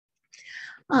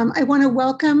I want to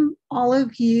welcome all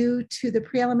of you to the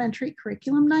pre-elementary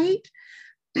curriculum night.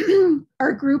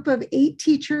 Our group of 8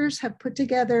 teachers have put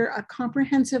together a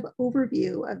comprehensive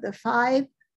overview of the 5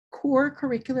 core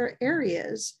curricular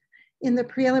areas in the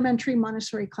pre-elementary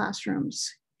Montessori classrooms.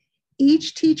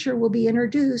 Each teacher will be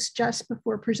introduced just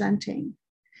before presenting.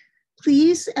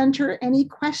 Please enter any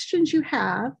questions you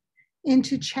have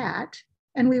into chat,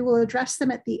 and we will address them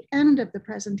at the end of the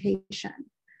presentation.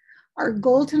 Our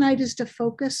goal tonight is to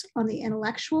focus on the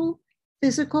intellectual,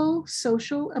 physical,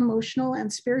 social, emotional,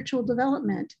 and spiritual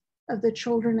development of the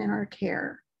children in our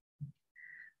care.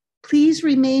 Please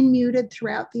remain muted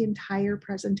throughout the entire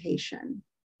presentation.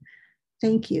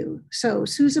 Thank you. So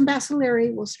Susan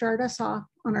Basileri will start us off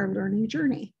on our learning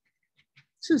journey.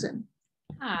 Susan.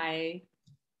 Hi.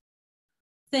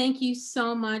 Thank you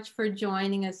so much for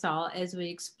joining us all as we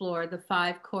explore the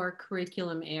 5 core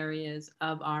curriculum areas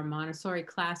of our Montessori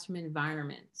classroom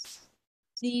environments.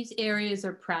 These areas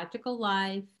are practical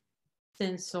life,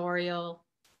 sensorial,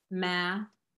 math,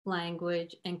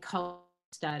 language, and cultural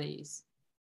studies.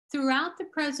 Throughout the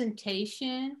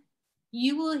presentation,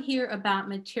 you will hear about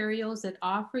materials that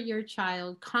offer your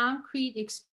child concrete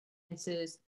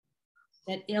experiences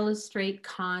that illustrate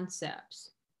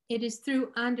concepts. It is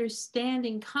through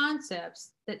understanding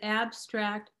concepts that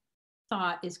abstract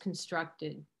thought is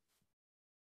constructed.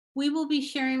 We will be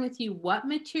sharing with you what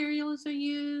materials are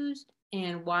used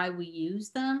and why we use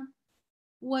them.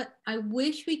 What I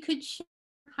wish we could share,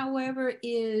 however,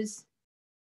 is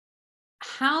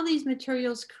how these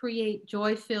materials create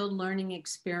joy-filled learning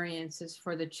experiences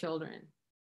for the children.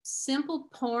 Simple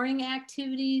pouring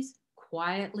activities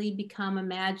quietly become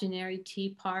imaginary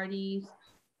tea parties.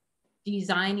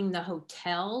 Designing the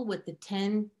hotel with the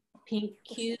 10 pink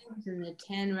cubes and the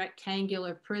 10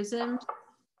 rectangular prisms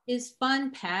is fun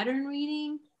pattern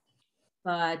reading,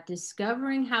 but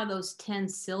discovering how those 10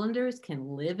 cylinders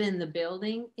can live in the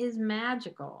building is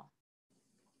magical.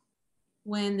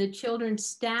 When the children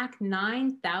stack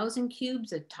 9,000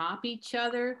 cubes atop each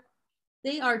other,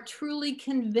 they are truly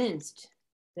convinced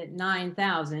that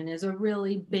 9,000 is a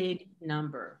really big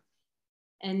number.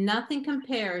 And nothing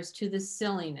compares to the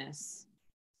silliness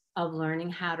of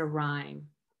learning how to rhyme.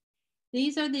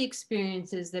 These are the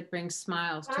experiences that bring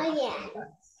smiles to us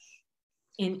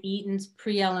in Eaton's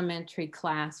pre-elementary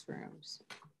classrooms.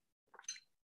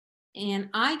 And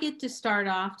I get to start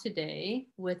off today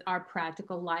with our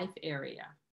practical life area.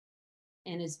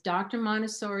 And as Dr.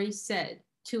 Montessori said,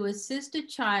 to assist a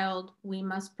child, we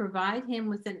must provide him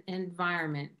with an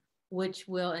environment which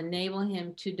will enable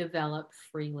him to develop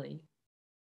freely.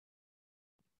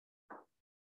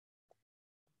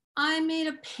 I made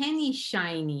a penny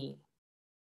shiny.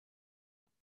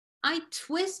 I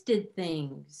twisted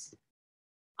things.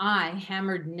 I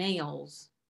hammered nails.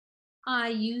 I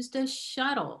used a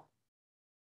shuttle.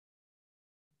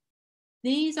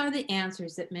 These are the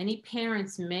answers that many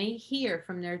parents may hear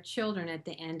from their children at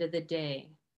the end of the day.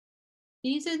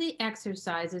 These are the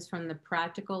exercises from the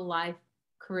practical life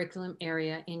curriculum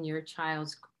area in your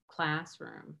child's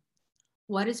classroom.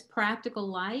 What is practical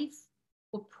life?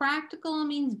 Well, practical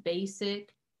means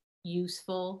basic,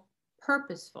 useful,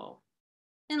 purposeful.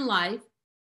 And life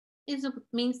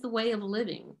means the way of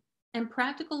living. And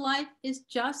practical life is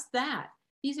just that.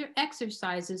 These are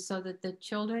exercises so that the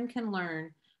children can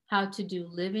learn how to do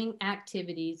living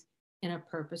activities in a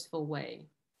purposeful way.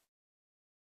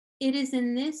 It is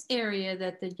in this area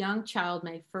that the young child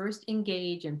may first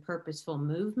engage in purposeful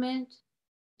movement,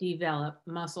 develop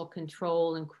muscle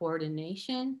control and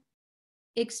coordination,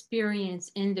 experience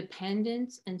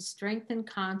independence, and strengthen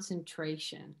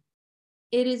concentration.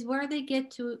 It is where they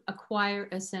get to acquire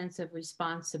a sense of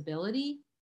responsibility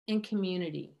and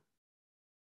community.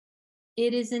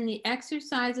 It is in the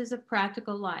exercises of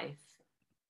practical life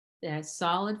that a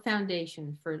solid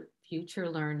foundation for future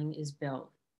learning is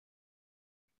built.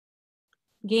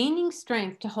 Gaining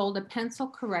strength to hold a pencil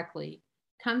correctly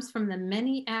comes from the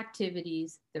many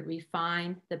activities that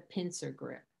refine the pincer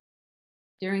grip.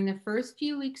 During the first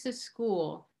few weeks of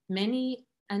school, many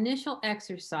initial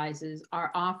exercises are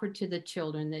offered to the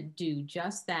children that do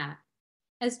just that.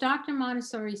 As Dr.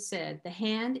 Montessori said, the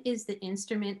hand is the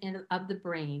instrument of the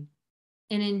brain,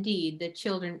 and indeed, the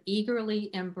children eagerly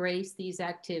embrace these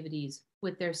activities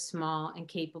with their small and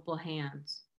capable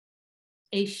hands.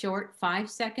 A short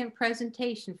 5-second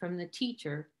presentation from the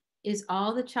teacher is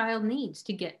all the child needs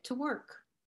to get to work.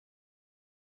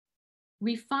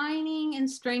 Refining and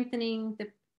strengthening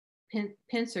the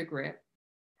pincer grip,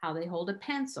 how they hold a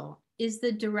pencil, is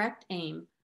the direct aim,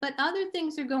 but other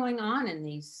things are going on in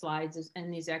these slides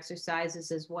and these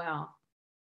exercises as well.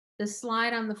 The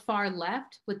slide on the far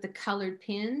left with the colored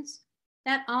pins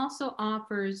That also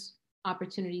offers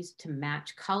opportunities to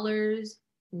match colors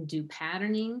and do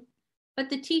patterning, but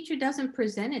the teacher doesn't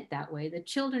present it that way. The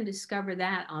children discover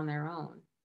that on their own.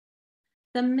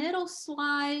 The middle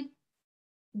slide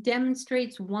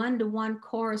demonstrates one-to-one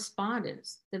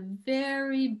correspondence, the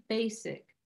very basic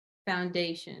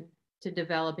foundation to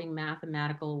developing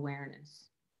mathematical awareness.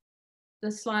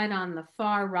 The slide on the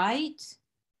far right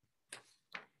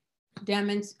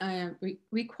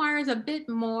requires a bit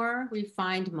more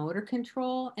refined motor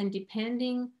control, and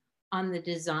depending on the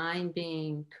design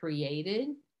being created,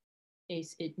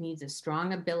 it needs a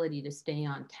strong ability to stay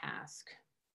on task.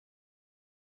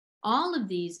 All of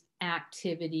these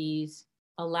activities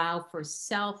allow for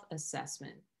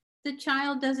self-assessment. The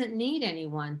child doesn't need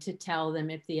anyone to tell them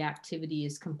if the activity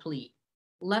is complete.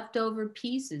 Leftover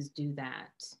pieces do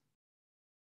that.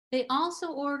 They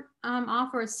also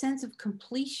offer a sense of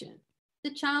completion.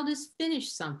 The child has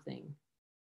finished something.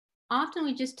 Often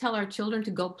we just tell our children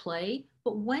to go play,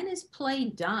 but when is play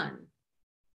done?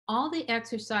 All the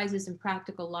exercises in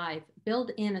practical life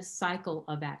build in a cycle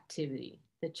of activity.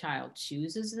 The child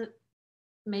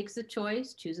makes the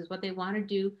choice, chooses what they want to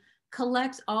do,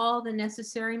 collects all the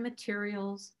necessary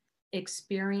materials,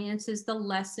 experiences the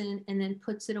lesson, and then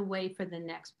puts it away for the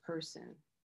next person.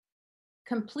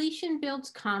 Completion builds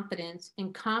confidence,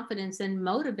 and confidence then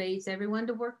motivates everyone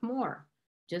to work more.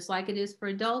 Just like it is for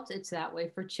adults, it's that way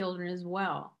for children as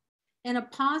well. And a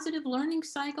positive learning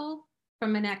cycle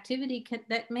from an activity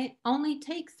that may only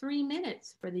take 3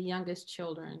 minutes for the youngest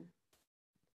children.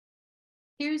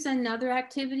 Here's another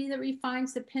activity that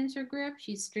refines the pincer grip.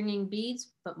 She's stringing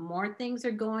beads, but more things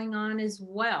are going on as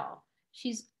well.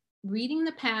 She's reading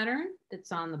the pattern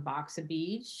that's on the box of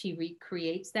beads. She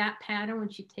recreates that pattern when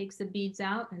she takes the beads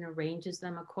out and arranges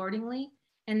them accordingly.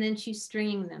 And then she's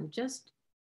stringing them, just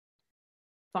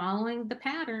following the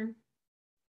pattern.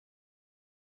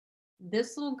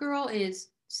 This little girl is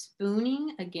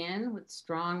spooning, again, with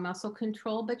strong muscle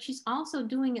control, but she's also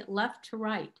doing it left to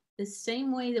right, the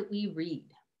same way that we read.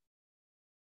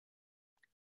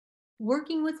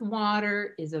 Working with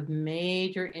water is of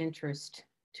major interest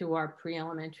to our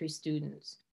pre-elementary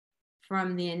students.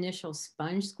 From the initial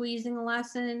sponge squeezing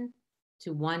lesson,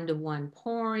 to one-to-one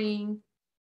pouring,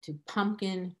 to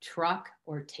pumpkin, truck,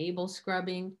 or table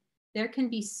scrubbing, there can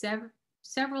be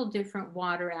several different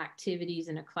water activities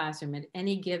in a classroom at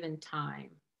any given time.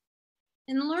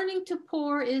 And learning to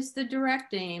pour is the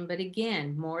direct aim, but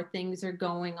again, more things are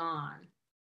going on.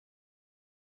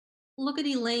 Look at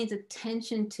Elaine's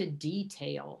attention to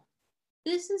detail.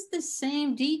 This is the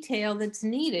same detail that's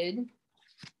needed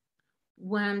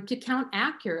to count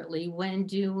accurately when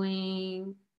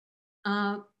doing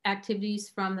activities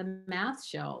from the math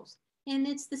shelves. And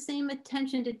it's the same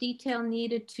attention to detail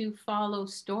needed to follow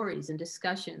stories and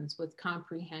discussions with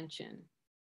comprehension.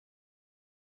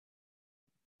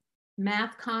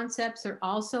 Math concepts are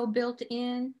also built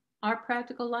in our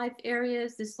practical life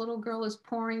areas. This little girl is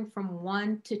pouring from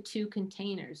 1 to 2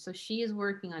 containers. So she is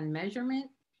working on measurement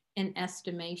and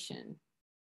estimation.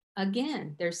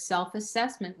 Again, there's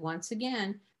self-assessment. Once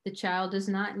again, the child does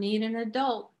not need an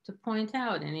adult to point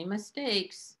out any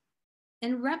mistakes.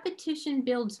 And repetition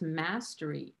builds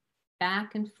mastery.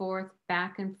 Back and forth,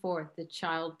 the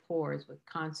child pours with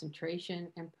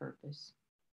concentration and purpose.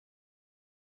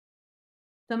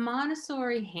 The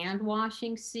Montessori hand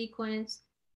washing sequence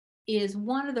is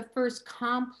one of the first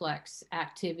complex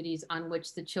activities on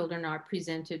which the children are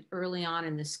presented early on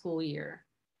in the school year.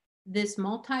 This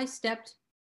multi-stepped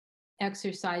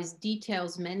exercise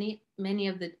details many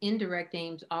of the indirect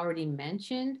aims already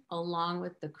mentioned, along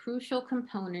with the crucial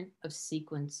component of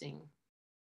sequencing.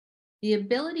 The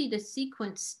ability to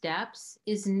sequence steps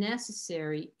is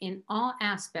necessary in all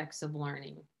aspects of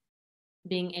learning.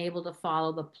 Being able to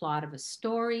follow the plot of a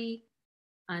story,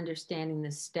 understanding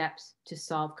the steps to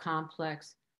solve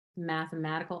complex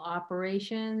mathematical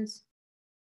operations,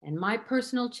 and my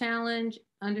personal challenge,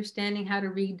 understanding how to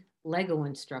read Lego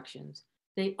instructions.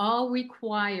 They all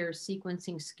require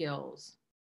sequencing skills.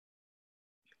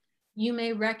 You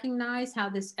may recognize how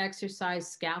this exercise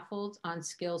scaffolds on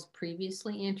skills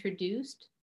previously introduced.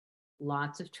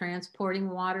 Lots of transporting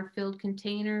water-filled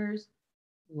containers,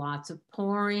 lots of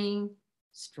pouring,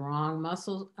 strong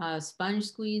muscle sponge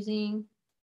squeezing.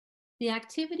 The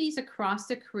activities across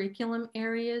the curriculum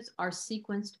areas are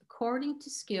sequenced according to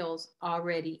skills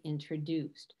already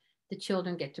introduced. The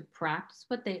children get to practice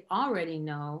what they already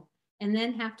know and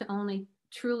then have to only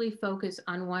truly focus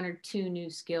on 1 or 2 new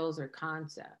skills or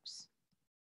concepts.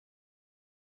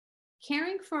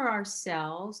 Caring for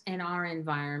ourselves and our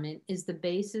environment is the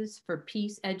basis for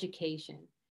peace education.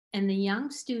 And the young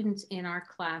students in our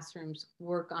classrooms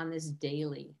work on this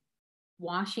daily.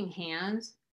 Washing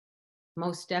hands,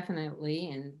 most definitely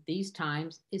in these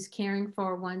times, is caring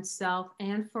for oneself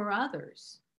and for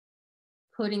others.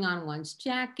 Putting on one's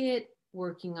jacket,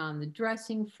 working on the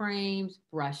dressing frames,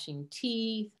 brushing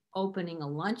teeth, opening a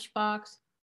lunchbox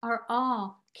are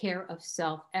all care of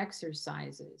self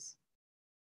exercises.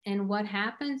 And what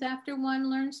happens after one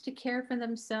learns to care for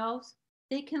themselves?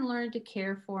 They can learn to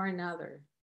care for another.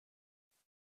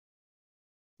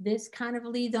 This kind of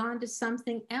leads on to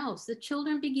something else. The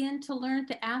children begin to learn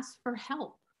to ask for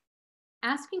help.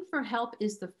 Asking for help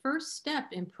is the first step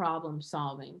in problem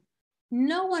solving.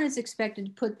 No one is expected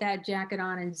to put that jacket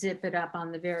on and zip it up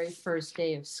on the very first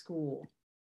day of school.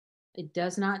 It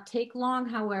does not take long,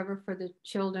 however, for the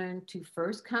children to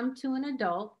first come to an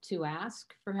adult to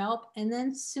ask for help, and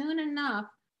then soon enough,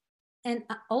 an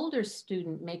older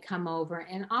student may come over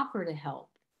and offer to help.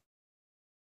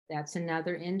 That's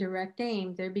another indirect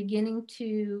aim. They're beginning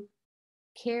to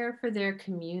care for their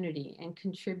community and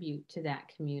contribute to that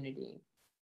community.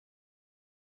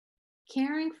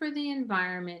 Caring for the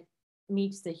environment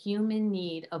meets the human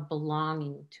need of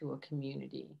belonging to a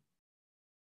community.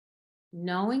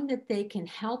 Knowing that they can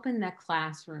help in the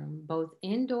classroom, both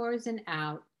indoors and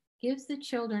out, gives the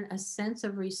children a sense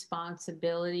of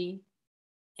responsibility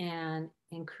and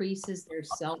increases their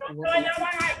self-worth.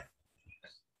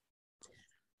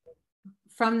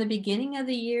 From the beginning of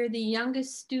the year, the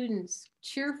youngest students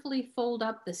cheerfully fold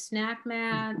up the snack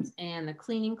mats and the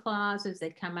cleaning cloths as they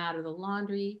come out of the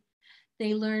laundry.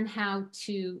 They learn how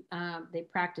to, they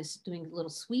practice doing little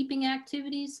sweeping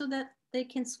activities so that they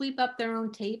can sweep up their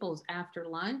own tables after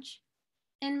lunch.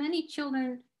 And many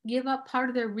children give up part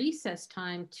of their recess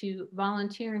time to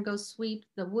volunteer and go sweep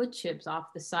the wood chips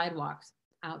off the sidewalks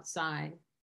outside.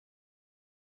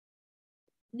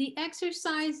 The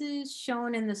exercises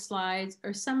shown in the slides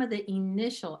are some of the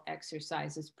initial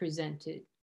exercises presented.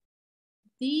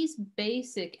 These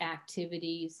basic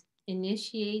activities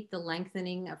initiate the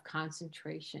lengthening of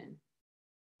concentration.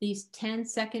 These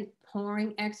 10-second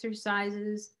pouring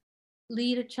exercises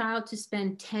lead a child to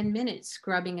spend 10 minutes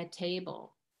scrubbing a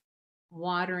table.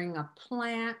 Watering a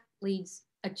plant leads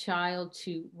a child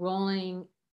to rolling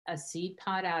a seed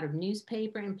pod out of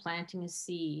newspaper and planting a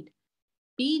seed.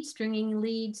 Bead stringing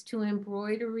leads to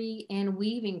embroidery and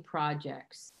weaving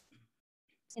projects.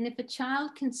 And if a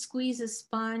child can squeeze a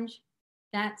sponge,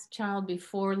 that child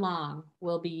before long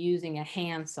will be using a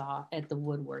handsaw at the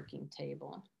woodworking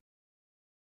table.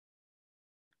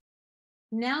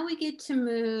 Now we get to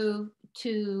move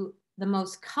to the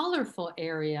most colorful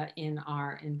area in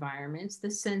our environments,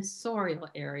 the sensorial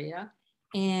area.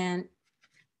 And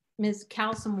Ms.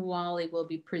 Kalsum Wally will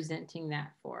be presenting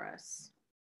that for us.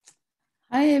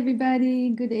 Hi,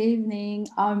 everybody. Good evening.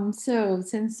 So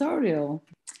sensorial,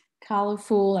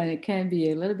 colorful, and it can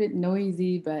be a little bit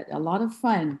noisy, but a lot of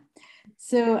fun.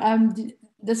 So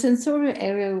the sensorial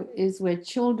area is where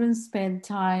children spend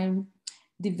time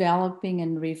developing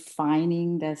and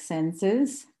refining their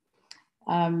senses.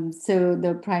 So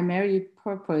the primary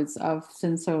purpose of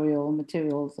sensorial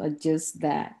materials are just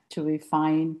that, to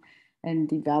refine and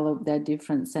develop their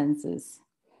different senses.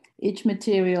 Each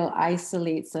material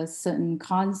isolates a certain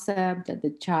concept that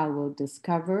the child will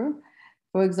discover.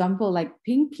 For example, like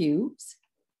pink cubes,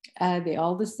 they're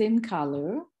all the same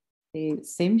color, the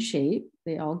same shape,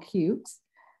 they're all cubes,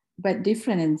 but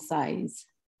different in size.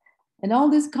 And all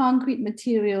these concrete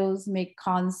materials make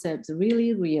concepts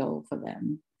really real for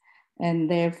them and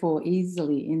therefore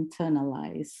easily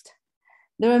internalized.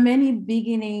 There are many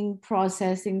beginning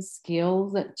processing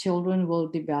skills that children will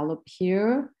develop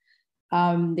here.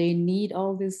 They need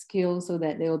all these skills so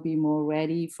that they'll be more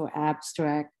ready for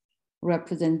abstract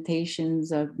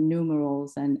representations of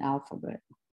numerals and alphabet.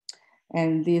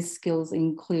 And these skills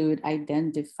include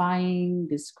identifying,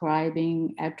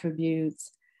 describing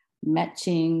attributes,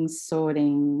 matching,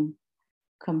 sorting,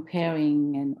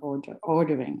 comparing, and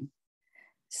ordering.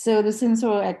 So the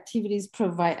sensorial activities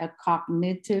provide a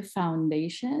cognitive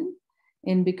foundation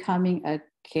in becoming a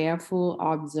careful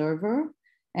observer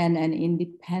and an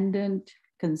independent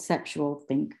conceptual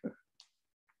thinker.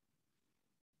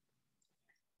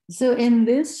 So in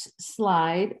this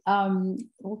slide,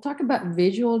 we'll talk about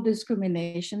visual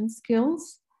discrimination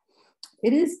skills.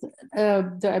 It is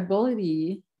the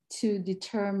ability to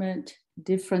determine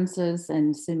differences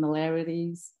and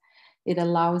similarities. It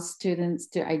allows students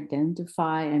to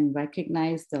identify and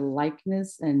recognize the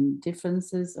likeness and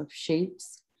differences of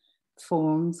shapes,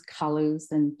 forms, colors,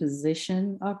 and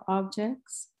position of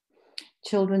objects.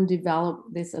 Children develop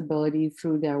this ability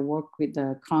through their work with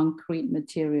the concrete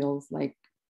materials like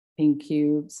pink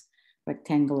cubes,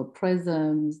 rectangular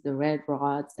prisms, the red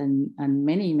rods, and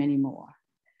many, many more.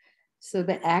 So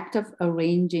the act of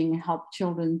arranging helped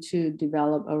children to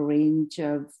develop a range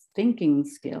of thinking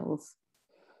skills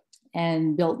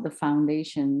and built the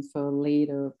foundation for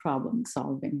later problem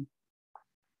solving.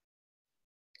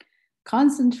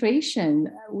 Concentration,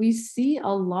 we see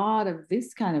a lot of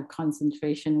this kind of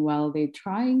concentration while they're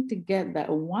trying to get that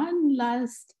one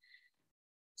last,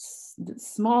 the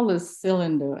smallest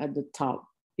cylinder at the top,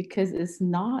 because it's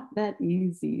not that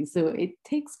easy. So it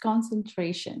takes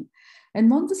concentration. And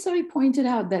Montessori pointed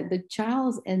out that the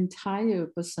child's entire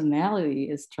personality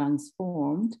is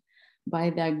transformed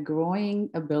by their growing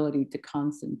ability to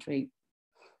concentrate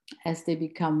as they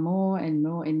become more and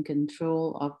more in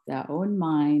control of their own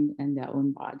mind and their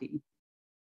own body.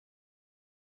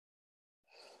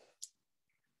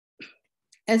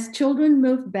 As children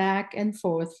move back and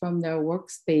forth from their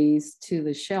workspace to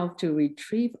the shelf to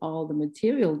retrieve all the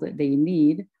material that they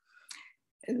need,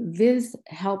 this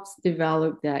helps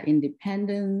develop their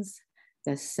independence,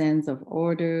 their sense of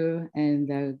order, and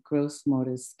their gross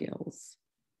motor skills.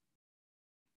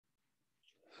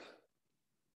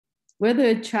 Whether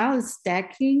a child is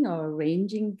stacking or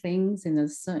arranging things in a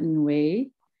certain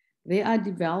way, they are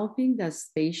developing their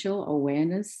spatial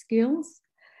awareness skills.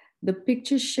 The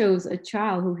picture shows a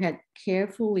child who had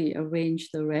carefully arranged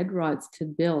the red rods to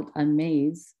build a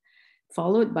maze,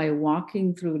 followed by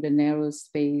walking through the narrow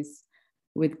space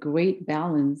with great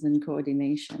balance and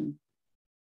coordination.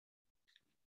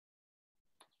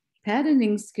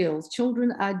 Patterning skills.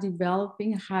 Children are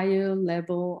developing higher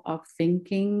level of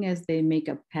thinking as they make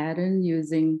a pattern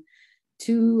using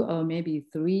 2 or maybe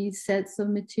 3 sets of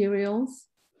materials.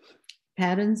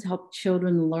 Patterns help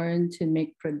children learn to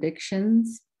make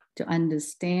predictions, to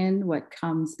understand what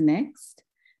comes next,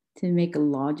 to make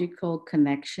logical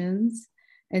connections,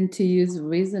 and to use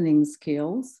reasoning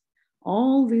skills.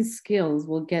 All these skills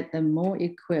will get them more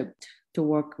equipped to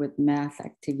work with math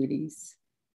activities.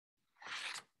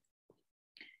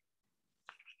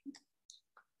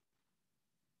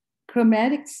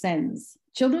 Chromatic sense.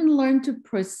 Children learn to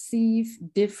perceive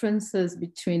differences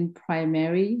between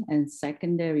primary and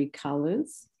secondary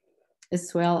colors,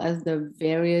 as well as the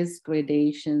various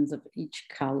gradations of each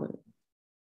color.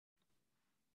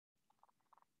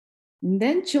 And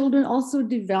then children also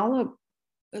develop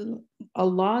a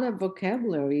lot of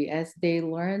vocabulary as they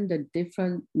learn the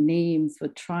different names for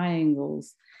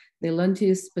triangles. They learn to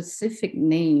use specific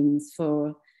names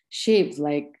for shapes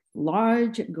like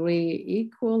large gray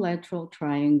equilateral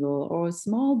triangle or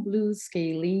small blue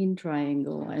scalene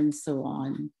triangle, and so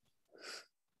on.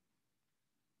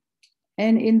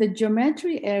 And in the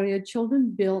geometry area,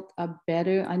 children built a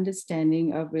better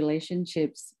understanding of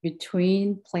relationships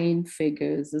between plane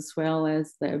figures, as well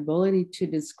as the ability to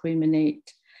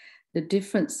discriminate the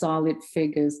different solid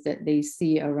figures that they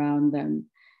see around them.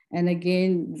 And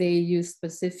again, they use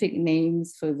specific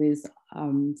names for these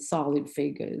solid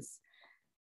figures.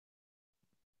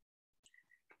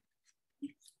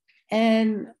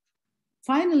 And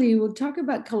finally, we'll talk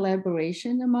about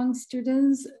collaboration among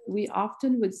students. We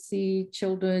often would see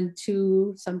children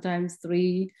 2, sometimes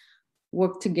 3,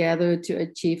 work together to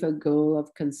achieve a goal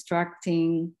of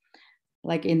constructing,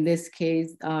 like in this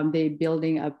case, they're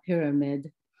building a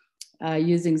pyramid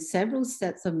using several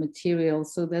sets of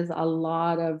materials. So there's a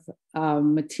lot of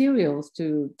materials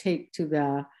to take to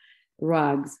the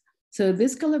rugs. So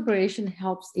this collaboration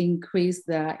helps increase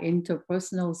their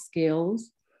interpersonal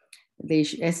skills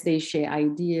as they share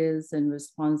ideas and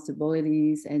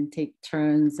responsibilities and take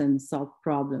turns and solve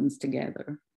problems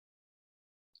together.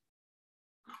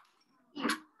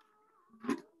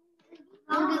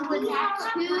 Try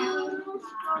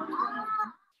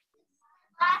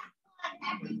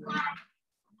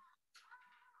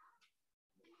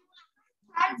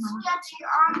to stretch your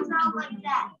arms out like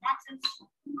that. That's as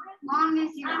long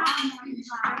as your arms can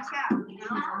stretch out, you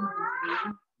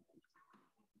know?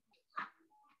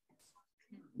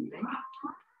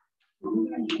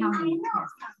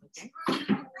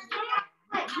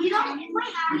 Wait, you don't know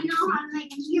how to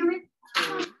make a pyramid?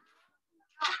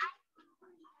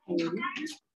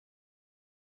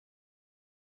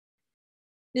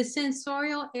 The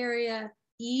sensorial area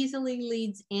easily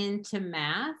leads into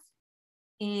math,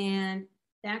 and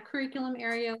that curriculum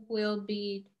area will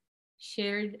be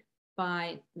shared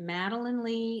by Madeline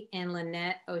Lee and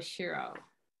Lynette Oshiro.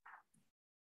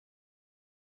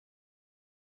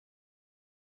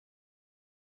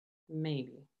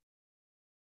 Maybe.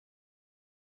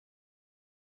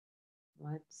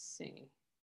 Let's see.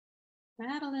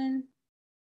 Madeline.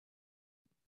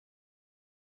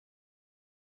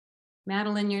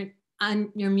 Madeline,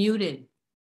 you're muted.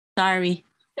 Sorry.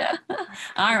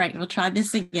 All right, we'll try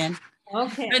this again.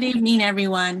 Okay. Good evening,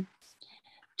 everyone.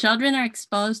 Children are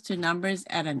exposed to numbers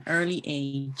at an early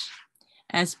age.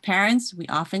 As parents, we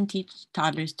often teach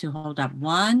toddlers to hold up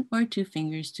 1 or 2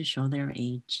 fingers to show their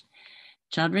age.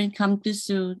 Children come to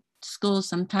school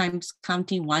sometimes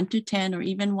counting 1 to 10 or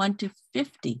even 1 to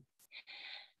 50.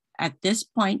 At this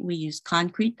point, we use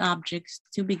concrete objects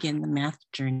to begin the math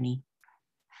journey.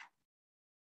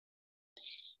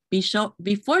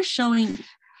 Before showing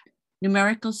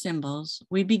numerical symbols,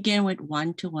 we begin with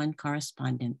one-to-one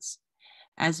correspondence.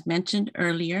 As mentioned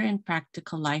earlier, in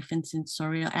practical life and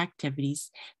sensorial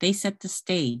activities, they set the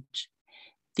stage.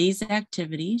 These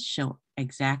activities show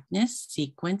exactness,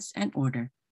 sequence, and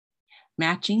order.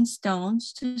 Matching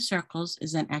stones to circles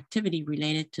is an activity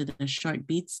related to the short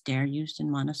bead stair used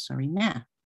in Montessori math.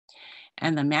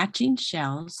 And the matching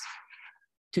shells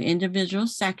to individual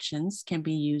sections can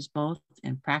be used both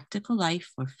in practical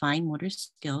life for fine motor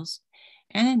skills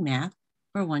and in math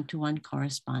for one-to-one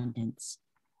correspondence.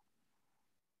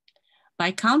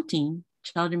 By counting,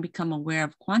 children become aware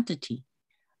of quantity.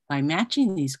 By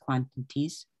matching these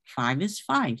quantities, 5 is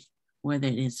 5, whether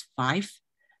it is 5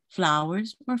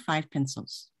 flowers or 5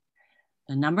 pencils.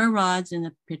 The number rods in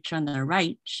the picture on the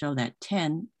right show that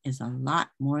 10 is a lot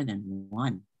more than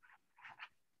 1.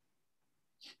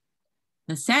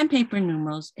 The sandpaper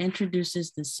numerals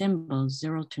introduces the symbols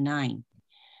 0 to 9.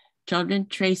 Children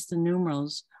trace the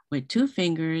numerals with 2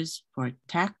 fingers for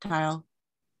tactile,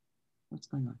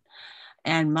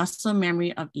 and muscle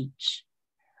memory of each.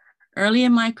 Early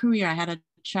in my career, I had a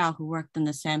child who worked on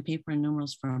the sandpaper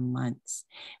numerals for months.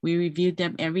 We reviewed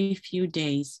them every few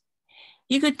days.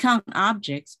 He could count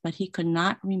objects, but he could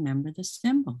not remember the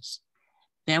symbols.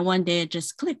 Then one day it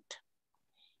just clicked.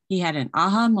 He had an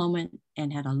aha moment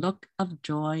and had a look of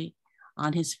joy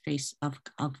on his face of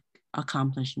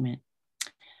accomplishment.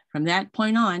 From that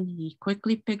point on, he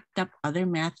quickly picked up other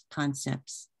math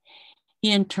concepts. He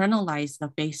internalized the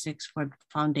basics for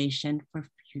foundation for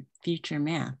future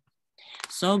math.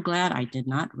 So glad I did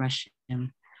not rush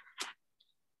him.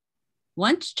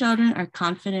 Once children are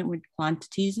confident with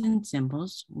quantities and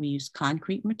symbols, we use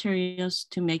concrete materials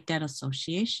to make that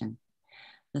association.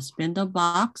 The spindle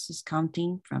box is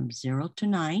counting from 0 to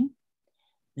 9.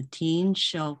 The teens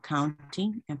show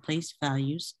counting and place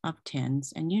values of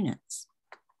tens and units.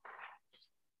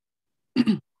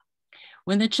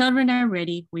 When the children are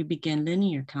ready, we begin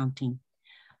linear counting.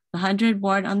 The 100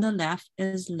 board on the left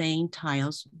is laying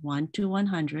tiles 1 to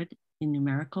 100 in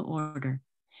numerical order.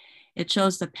 It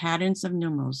shows the patterns of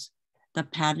numerals, the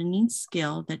patterning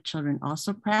skill that children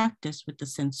also practice with the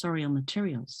sensorial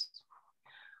materials.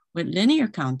 With linear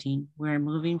counting, we're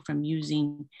moving from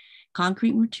using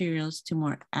concrete materials to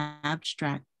more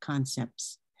abstract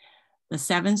concepts. The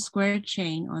 7-square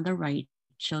chain on the right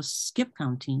shows skip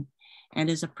counting and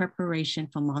is a preparation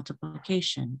for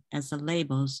multiplication, as the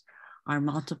labels are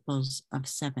multiples of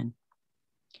 7.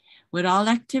 With all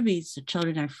activities, the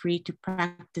children are free to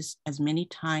practice as many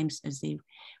times as they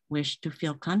wish to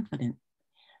feel confident.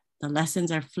 The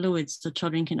lessons are fluid, so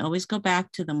children can always go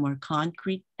back to the more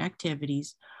concrete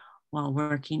activities while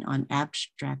working on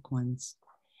abstract ones.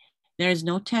 There is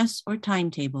no test or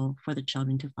timetable for the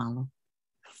children to follow.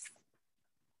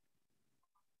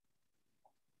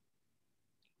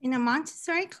 In a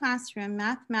Montessori classroom,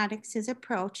 mathematics is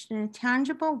approached in a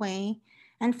tangible way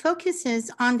and focuses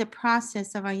on the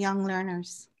process of our young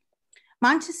learners.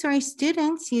 Montessori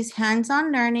students use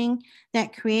hands-on learning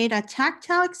that create a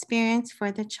tactile experience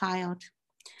for the child.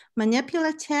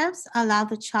 Manipulatives allow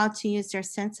the child to use their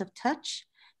sense of touch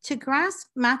to grasp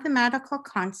mathematical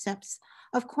concepts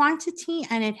of quantity,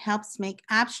 and it helps make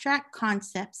abstract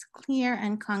concepts clear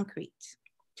and concrete.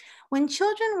 When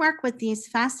children work with these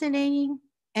fascinating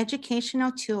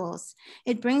educational tools,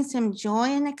 it brings them joy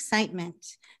and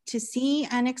excitement to see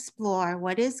and explore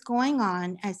what is going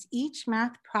on as each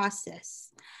math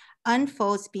process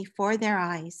unfolds before their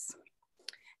eyes.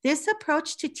 This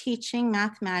approach to teaching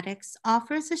mathematics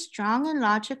offers a strong and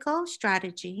logical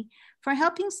strategy for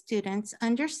helping students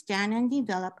understand and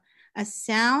develop a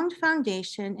sound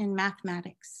foundation in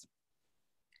mathematics.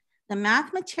 The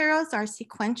math materials are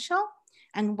sequential,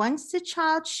 and once the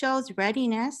child shows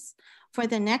readiness for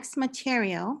the next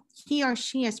material, he or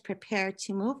she is prepared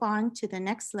to move on to the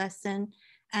next lesson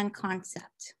and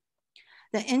concept.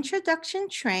 The introduction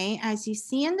tray, as you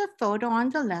see in the photo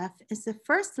on the left, is the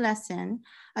first lesson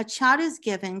a child is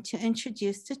given to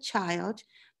introduce the child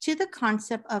to the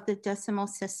concept of the decimal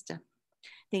system.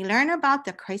 They learn about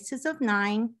the crisis of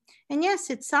 9, and yes,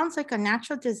 it sounds like a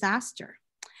natural disaster,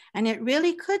 and it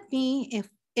really could be if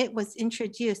it was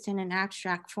introduced in an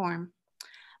abstract form.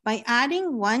 By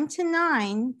adding 1 to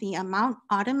 9, the amount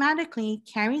automatically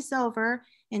carries over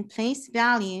in place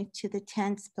value to the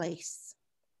tens place.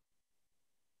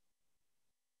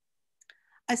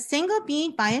 A single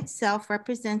bead by itself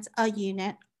represents a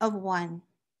unit of 1.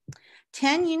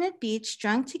 10-unit beads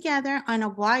strung together on a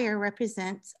wire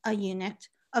represents a unit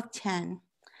of 10.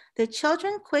 The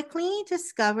children quickly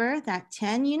discover that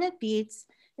 10-unit beads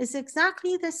is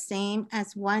exactly the same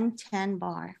as 1 10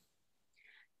 bar.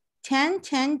 10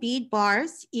 10 bead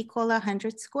bars equal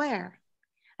 100 square,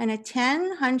 and a 10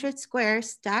 100 square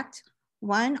stacked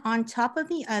one on top of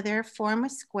the other form a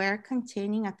square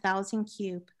containing 1,000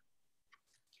 cube.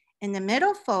 In the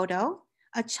middle photo,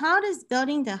 a child is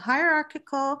building the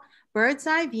hierarchical bird's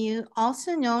eye view,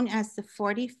 also known as the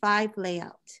 45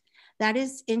 layout, that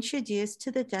is introduced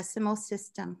to the decimal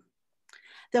system.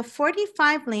 The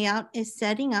 45 layout is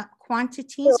setting up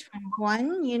quantities from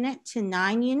 1 unit to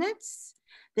 9 units,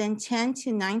 then 10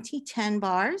 to 90 10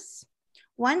 bars,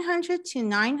 100 to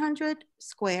 900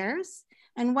 squares,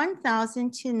 and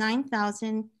 1,000 to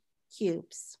 9,000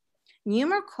 cubes.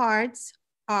 Numeral cards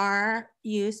are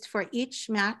used for each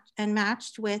match and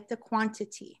matched with the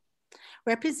quantity,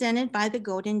 represented by the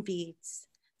golden beads.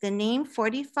 The name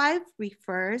 45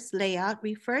 layout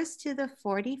refers to the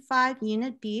 45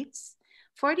 unit beads,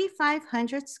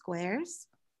 4,500 squares,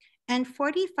 and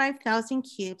 45,000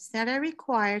 cubes that are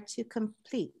required to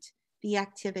complete the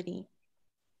activity.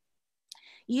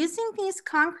 Using these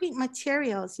concrete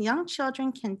materials, young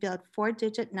children can build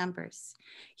 4-digit numbers.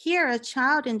 Here, a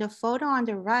child in the photo on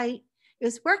the right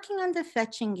is working on the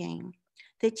fetching game.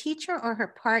 The teacher or her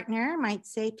partner might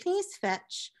say, please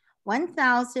fetch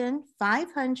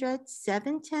 1,500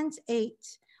 7 10s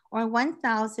 8 or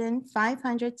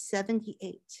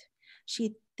 1,578.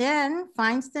 She then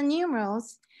finds the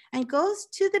numerals and goes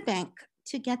to the bank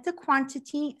to get the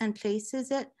quantity and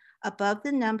places it above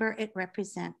the number it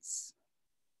represents.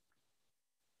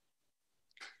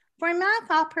 For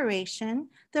math operation,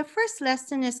 the first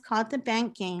lesson is called the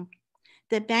bank game.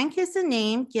 The bank is a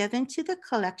name given to the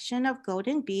collection of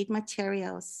golden bead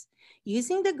materials.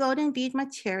 Using the golden bead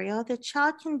material, the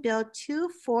child can build 2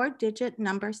 4-digit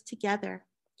numbers together.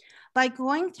 By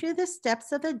going through the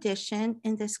steps of addition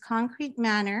in this concrete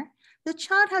manner, the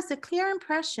child has a clear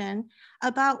impression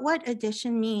about what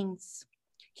addition means.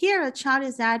 Here, a child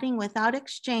is adding without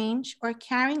exchange or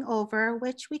carrying over,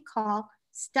 which we call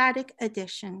static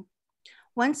addition.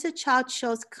 Once a child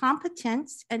shows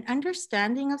competence and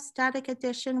understanding of static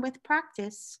addition with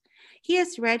practice, he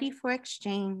is ready for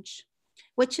exchange,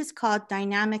 which is called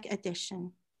dynamic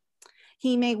addition.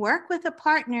 He may work with a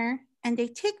partner and they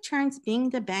take turns being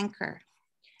the banker.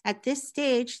 At this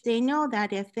stage, they know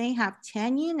that if they have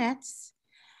 10 units,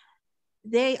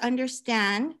 they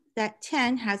understand that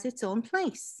 10 has its own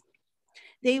place.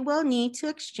 They will need to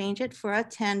exchange it for a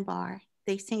 10 bar.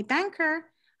 They say, banker,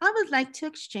 I would like to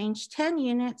exchange 10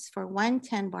 units for 1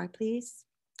 10 bar, please.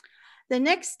 The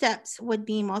next steps would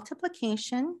be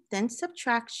multiplication, then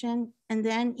subtraction, and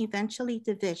then eventually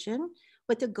division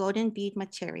with the golden bead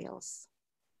materials.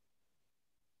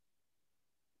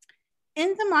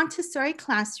 In the Montessori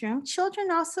classroom, children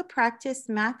also practice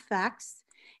math facts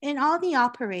in all the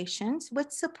operations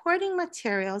with supporting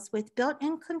materials with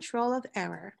built-in control of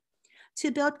error to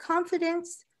build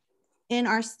confidence in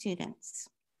our students.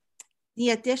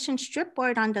 The addition strip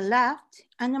board on the left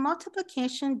and the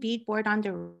multiplication bead board on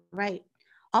the right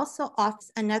also offers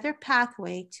another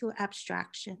pathway to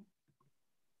abstraction.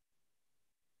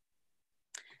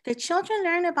 The children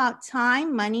learn about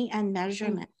time, money, and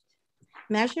measurement.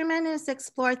 Measurement is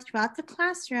explored throughout the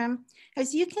classroom,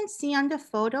 as you can see on the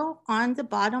photo on the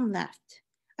bottom left.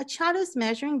 A child is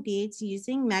measuring beads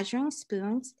using measuring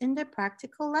spoons in the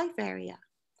practical life area.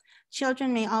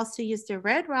 Children may also use the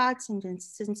red rods in the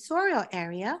sensorial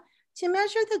area to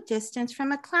measure the distance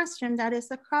from a classroom that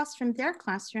is across from their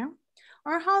classroom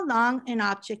or how long an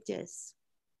object is.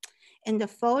 In the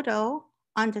photo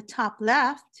on the top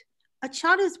left, a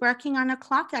child is working on a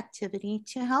clock activity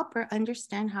to help her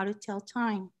understand how to tell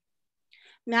time.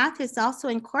 Math is also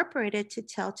incorporated to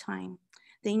tell time.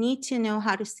 They need to know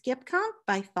how to skip count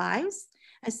by 5s,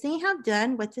 as they have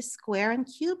done with the square and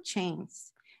cube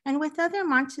chains, and with other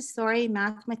Montessori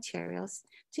math materials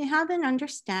to have an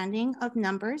understanding of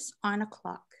numbers on a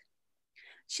clock.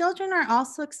 Children are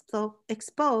also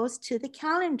exposed to the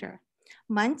calendar,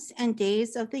 months and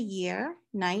days of the year,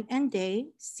 night and day,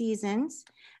 seasons,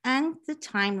 and the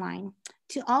timeline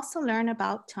to also learn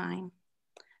about time.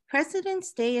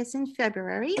 President's Day is in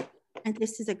February, and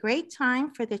this is a great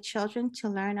time for the children to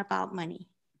learn about money.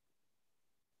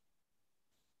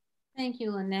 Thank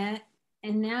you, Lynette.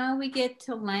 And now we get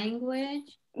to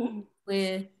language.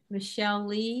 with Michelle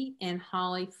Lee and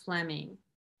Holly Fleming.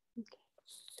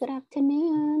 Good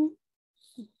afternoon.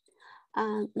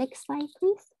 Next slide,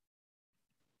 please.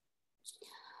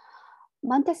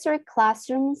 Montessori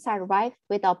classrooms are rife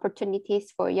with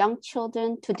opportunities for young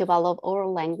children to develop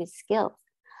oral language skills.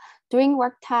 During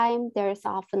work time, there is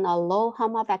often a low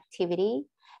hum of activity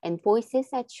and voices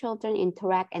as children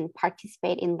interact and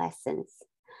participate in lessons.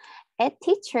 At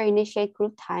teacher-initiated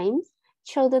group times,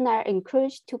 children are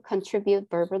encouraged to contribute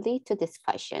verbally to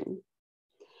discussion.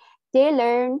 They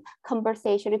learn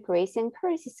conversational grace and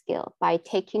courtesy skill by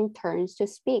taking turns to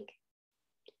speak.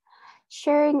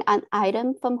 Sharing an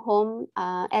item from home,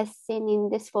 as seen in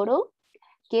this photo,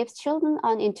 gives children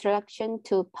an introduction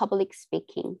to public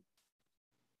speaking.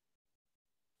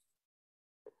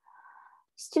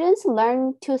 Students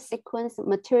learn to sequence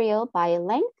material by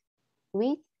length,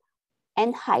 width,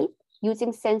 and height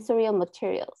using sensorial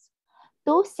materials.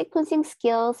 Those sequencing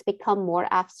skills become more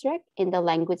abstract in the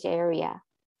language area.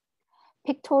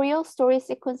 Pictorial story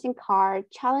sequencing card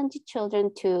challenge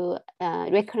children to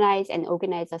recognize and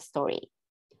organize a story.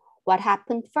 What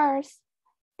happened first?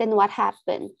 Then what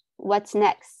happened? What's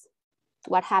next?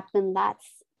 What happened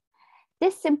last?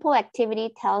 This simple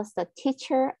activity tells the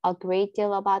teacher a great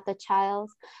deal about the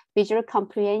child's visual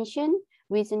comprehension,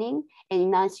 reasoning, and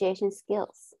enunciation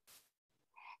skills.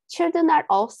 Children are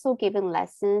also given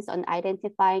lessons on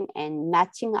identifying and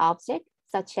matching objects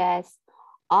such as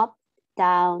up,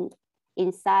 down,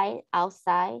 inside,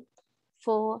 outside,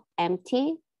 full,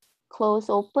 empty, close,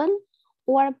 open,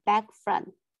 or back,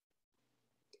 front.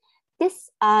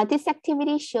 This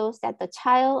activity shows that the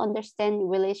child understands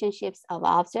relationships of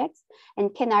objects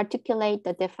and can articulate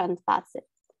the different facets.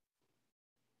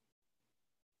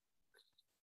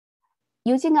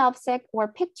 Using objects or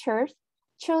pictures,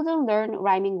 children learn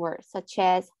rhyming words such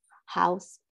as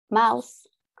house, mouse,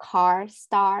 car,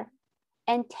 star,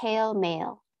 and tail,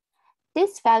 mail.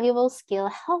 This valuable skill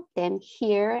helps them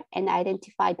hear and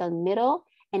identify the middle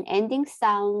and ending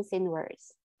sounds in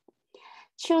words.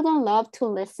 Children love to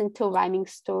listen to rhyming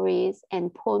stories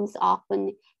and poems,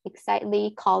 often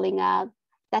excitedly calling out,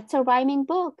 "That's a rhyming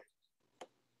book."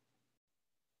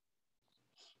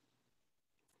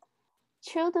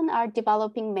 Children are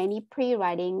developing many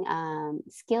pre-writing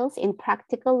skills in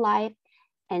practical life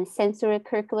and sensory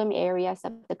curriculum areas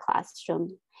of the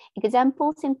classroom.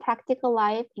 Examples in practical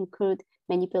life include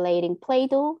manipulating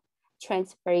Play-Doh,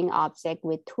 transferring objects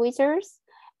with tweezers,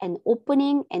 and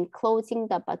opening and closing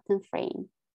the button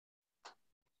frame.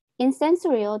 In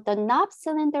sensorial, the knob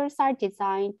cylinders are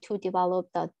designed to develop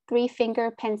the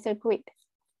 3-finger pencil grip.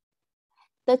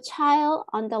 The child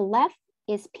on the left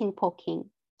is pin poking.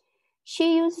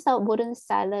 She uses a wooden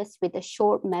stylus with a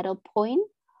short metal point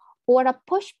or a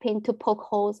push pin to poke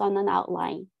holes on an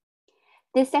outline.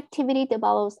 This activity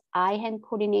develops eye-hand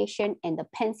coordination and the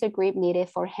pencil grip needed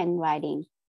for handwriting.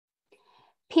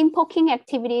 Pin poking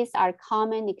activities are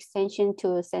common extension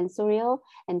to sensorial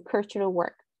and cultural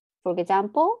work. For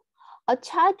example, a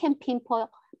child can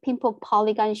pinpoke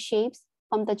polygon shapes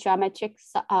from the geometric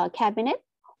cabinet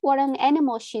or an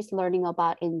animal she's learning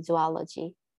about in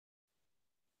zoology.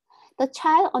 The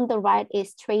child on the right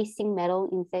is tracing metal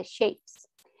insect shapes.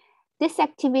 This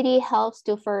activity helps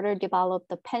to further develop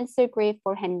the pencil grip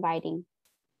for handwriting.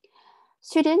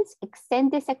 Students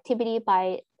extend this activity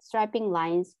by striping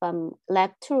lines from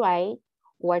left to right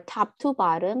or top to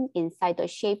bottom inside the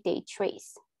shape they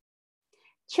trace.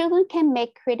 Children can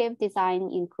make creative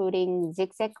design, including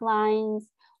zigzag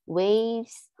lines,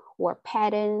 waves, or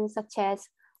patterns such as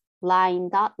line,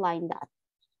 dot, line, dot.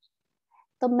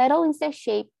 The metal insect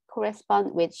shape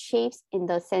correspond with shapes in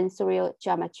the sensorial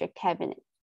geometric cabinet.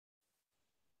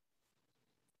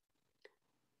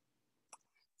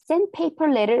 Sandpaper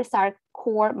letters are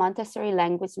core Montessori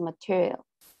language material.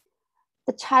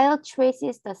 The child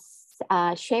traces the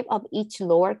shape of each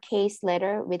lowercase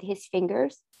letter with his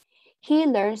fingers. He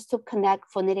learns to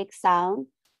connect phonetic sound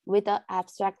with the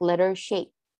abstract letter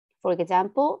shape. For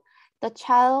example, the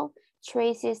child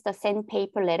traces the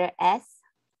sandpaper letter S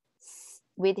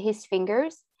with his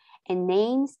fingers and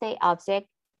names the object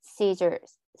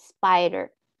scissors,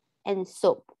 spider, and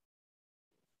soap.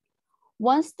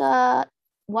 Once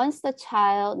the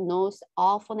child knows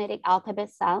all phonetic alphabet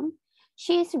sounds,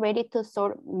 she is ready to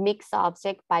sort mixed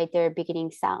objects by their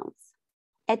beginning sounds.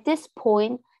 At this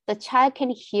point, the child can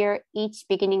hear each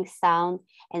beginning sound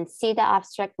and see the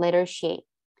abstract letter shape.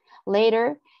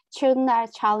 Later, children are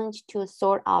challenged to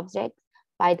sort objects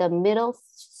by the middle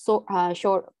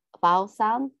short vowel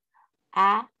sound,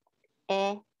 a,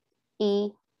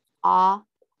 e, a,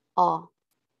 o.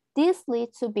 This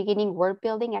leads to beginning word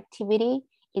building activity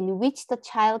in which the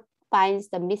child finds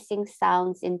the missing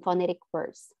sounds in phonetic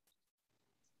words.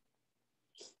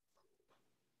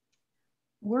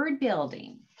 Word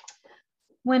building.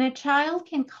 When a child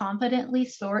can confidently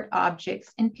sort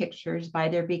objects and pictures by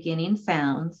their beginning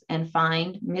sounds and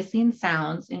find missing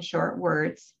sounds in short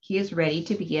words, he is ready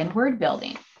to begin word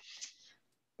building.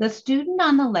 The student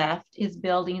on the left is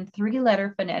building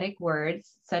three-letter phonetic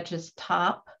words such as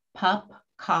top, pup,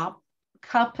 cop,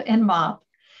 cup, and mop.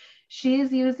 She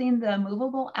is using the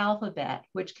movable alphabet,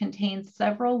 which contains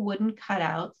several wooden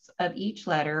cutouts of each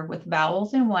letter with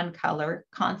vowels in one color,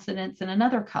 consonants in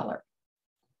another color.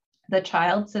 The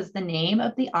child says the name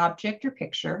of the object or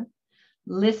picture,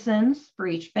 listens for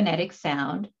each phonetic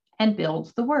sound, and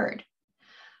builds the word.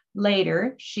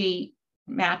 Later, she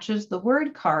matches the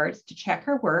word cards to check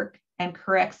her work and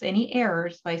corrects any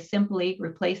errors by simply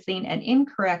replacing an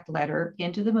incorrect letter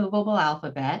into the movable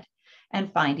alphabet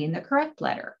and finding the correct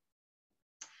letter.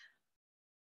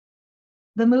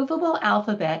 The movable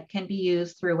alphabet can be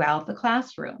used throughout the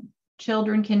classroom.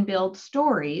 Children can build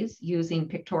stories using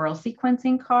pictorial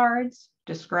sequencing cards,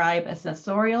 describe a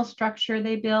sensorial structure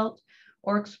they built,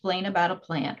 or explain about a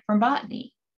plant from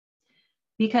botany.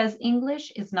 Because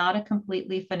English is not a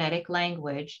completely phonetic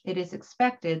language, it is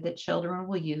expected that children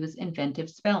will use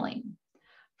inventive spelling.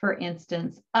 For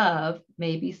instance, of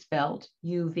may be spelled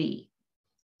UV.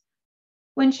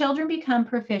 When children become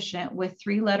proficient with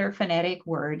three-letter phonetic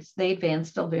words, they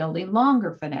advance to building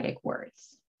longer phonetic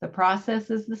words. The process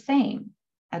is the same.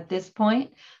 At this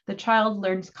point, the child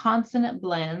learns consonant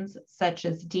blends such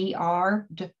as DR,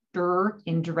 DR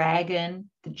in dragon,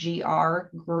 the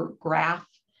GR, graph,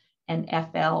 and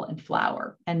FL in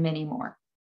flower, and many more.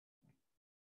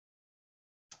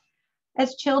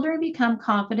 As children become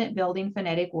confident building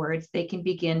phonetic words, they can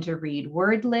begin to read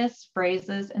word lists,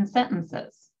 phrases, and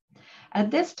sentences. At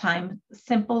this time,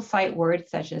 simple sight words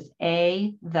such as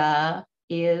a, the,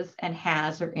 is, and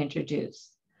has are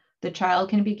introduced. The child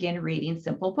can begin reading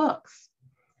simple books.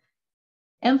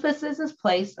 Emphasis is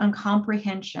placed on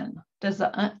comprehension. Does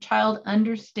the child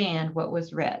understand what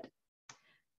was read?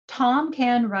 Tom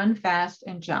can run fast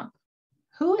and jump.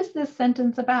 Who is this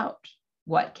sentence about?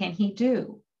 What can he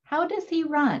do? How does he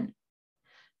run?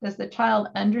 Does the child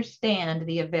understand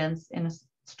the events in a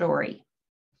story?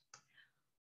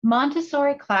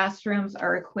 Montessori classrooms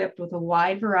are equipped with a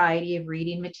wide variety of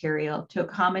reading material to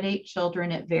accommodate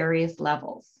children at various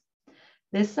levels.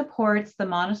 This supports the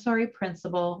Montessori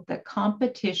principle that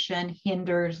competition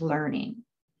hinders learning.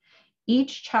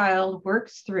 Each child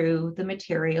works through the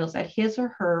materials at his or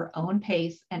her own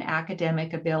pace and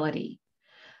academic ability.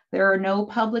 There are no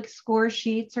public score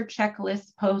sheets or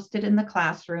checklists posted in the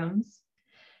classrooms.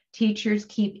 Teachers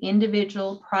keep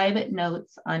individual private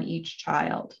notes on each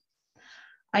child.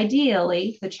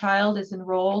 Ideally, the child is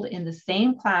enrolled in the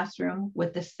same classroom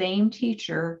with the same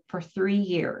teacher for 3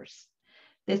 years.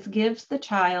 This gives the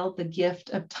child the gift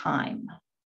of time.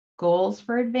 Goals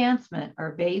for advancement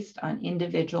are based on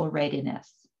individual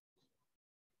readiness.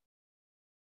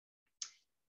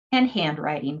 And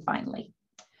handwriting, finally.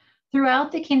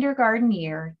 Throughout the kindergarten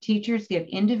year, teachers give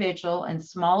individual and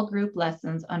small group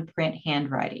lessons on print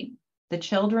handwriting. The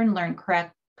children learn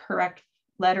correct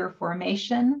letter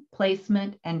formation,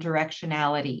 placement, and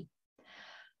directionality.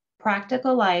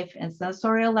 Practical life and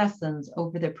sensorial lessons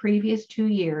over the previous 2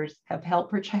 years have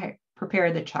helped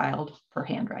prepare the child for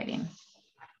handwriting.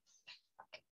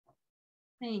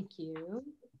 Thank you.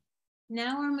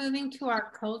 Now we're moving to our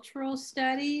cultural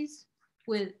studies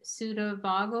with Sudha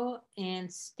Vogel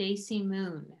and Stacy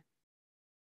Moon.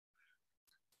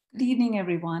 Good evening,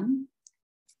 everyone.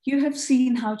 You have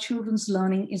seen how children's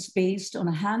learning is based on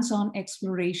a hands-on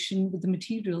exploration with the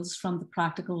materials from the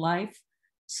practical life,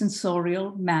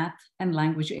 sensorial, math, and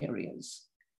language areas.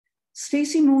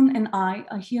 Stacy Moon and I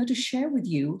are here to share with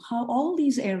you how all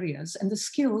these areas and the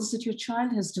skills that your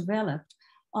child has developed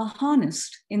are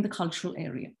harnessed in the cultural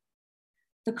area.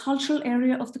 The cultural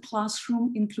area of the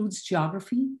classroom includes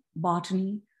geography,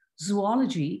 botany,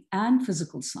 zoology, and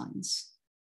physical science.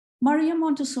 Maria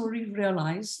Montessori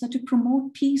realized that to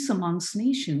promote peace amongst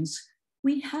nations,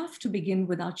 we have to begin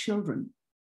with our children.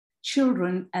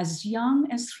 Children as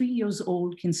young as 3 years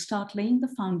old can start laying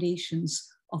the foundations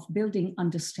of building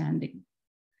understanding,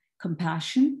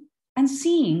 compassion, and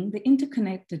seeing the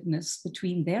interconnectedness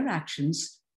between their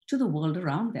actions to the world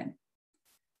around them.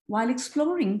 While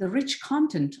exploring the rich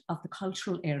content of the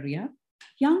cultural area,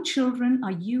 young children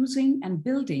are using and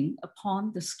building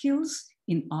upon the skills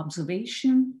in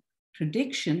observation,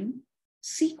 prediction,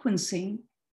 sequencing,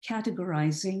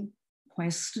 categorizing,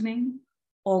 questioning,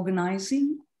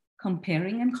 organizing,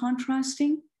 comparing and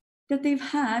contrasting that they've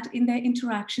had in their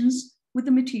interactions with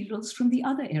the materials from the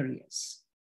other areas.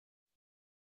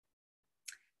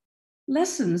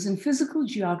 Lessons in physical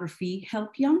geography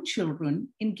help young children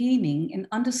in gaining an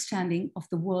understanding of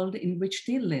the world in which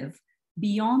they live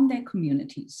beyond their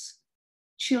communities.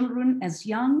 Children as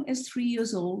young as 3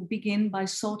 years old begin by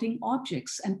sorting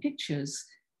objects and pictures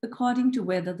according to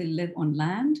whether they live on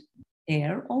land,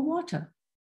 air, or water,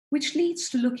 which leads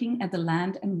to looking at the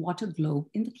land and water globe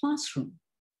in the classroom.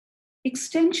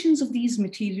 Extensions of these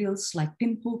materials, like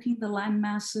pinpoking the land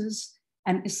masses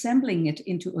and assembling it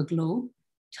into a globe,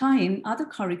 tie in other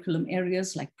curriculum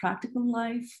areas like practical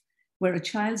life, where a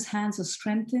child's hands are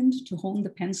strengthened to hone the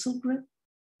pencil grip,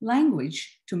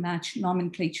 language to match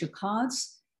nomenclature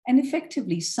cards, and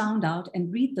effectively sound out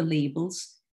and read the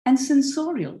labels, and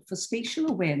sensorial for spatial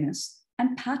awareness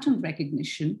and pattern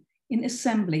recognition in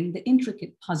assembling the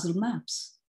intricate puzzle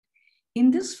maps. In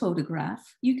this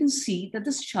photograph, you can see that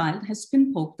this child has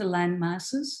pinpoked the land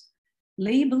masses,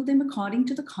 labeled them according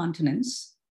to the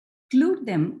continents, glued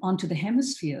them onto the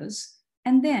hemispheres,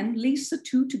 and then laced the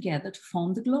two together to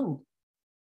form the globe.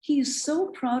 He is so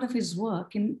proud of his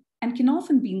work and can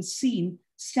often be seen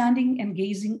standing and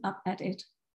gazing up at it,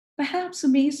 perhaps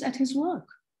amazed at his work.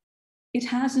 It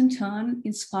has in turn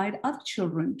inspired other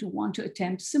children to want to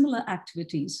attempt similar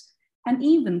activities and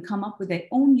even come up with their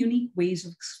own unique ways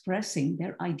of expressing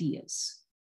their ideas.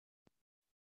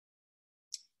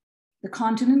 The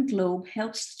continent globe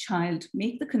helps the child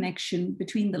make the connection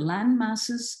between the land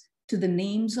masses to the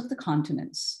names of the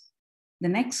continents. The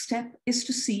next step is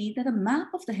to see that a map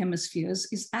of the hemispheres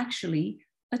is actually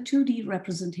a 2D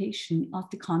representation of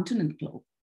the continent globe.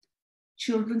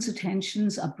 Children's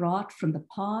attentions are brought from the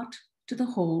part to the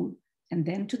whole and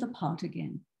then to the part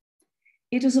again.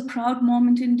 It is a proud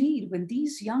moment indeed when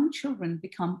these young children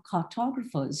become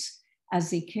cartographers as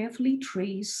they carefully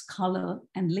trace, color,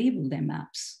 and label their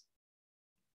maps.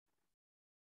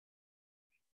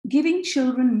 Giving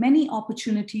children many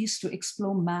opportunities to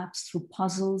explore maps through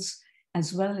puzzles,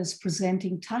 as well as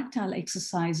presenting tactile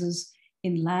exercises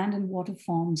in land and water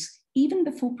forms, even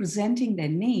before presenting their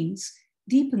names,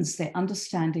 deepens their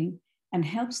understanding and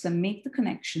helps them make the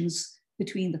connections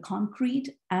between the concrete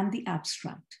and the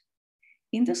abstract.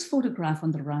 In this photograph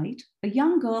on the right, a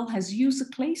young girl has used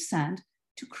the clay sand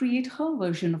to create her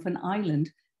version of an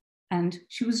island, and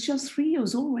she was just 3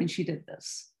 years old when she did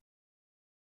this.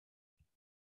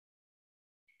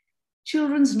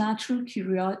 Children's natural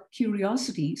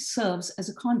curiosity serves as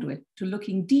a conduit to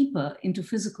looking deeper into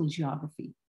physical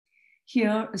geography.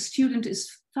 Here, a student is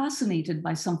fascinated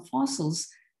by some fossils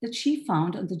that she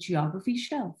found on the geography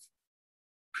shelf.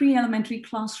 Pre-elementary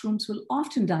classrooms will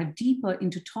often dive deeper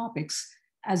into topics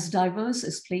as diverse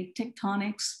as plate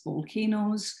tectonics,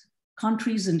 volcanoes,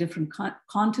 countries in different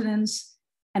continents,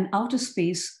 and outer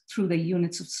space through their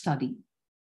units of study.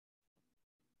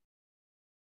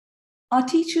 Our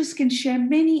teachers can share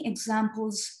many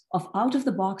examples of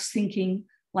out-of-the-box thinking,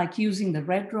 like using the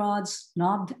red rods,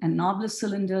 knobbed and knobless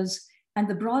cylinders, and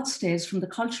the broad stairs from the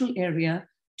cultural area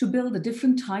to build the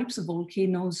different types of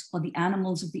volcanoes or the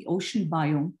animals of the ocean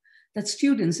biome that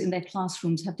students in their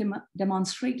classrooms have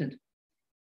demonstrated.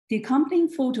 The accompanying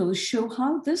photos show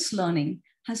how this learning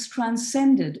has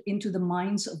transcended into the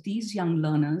minds of these young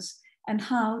learners and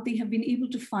how they have been able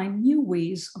to find new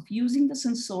ways of using the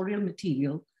sensorial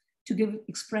material to give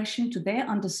expression to their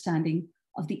understanding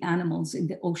of the animals in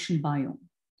the ocean biome.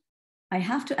 I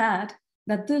have to add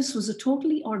that this was a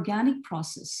totally organic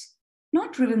process,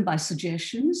 not driven by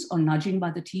suggestions or nudging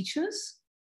by the teachers.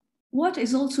 What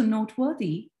is also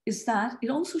noteworthy is that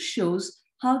it also shows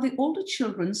how the older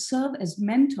children serve as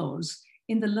mentors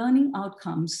in the learning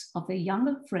outcomes of their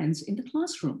younger friends in the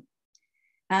classroom.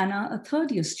 Anna, a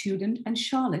third-year student, and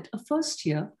Charlotte, a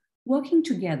first-year, working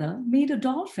together, made a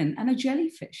dolphin and a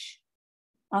jellyfish.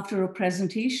 After a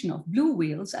presentation of blue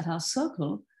whales at our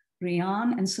circle,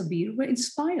 Rian and Sabir were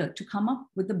inspired to come up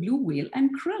with the blue whale and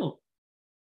krill.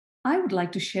 I would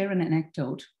like to share an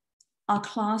anecdote. Our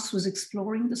class was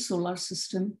exploring the solar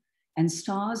system and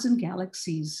stars and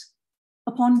galaxies.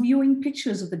 Upon viewing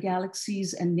pictures of the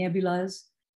galaxies and nebulas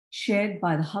shared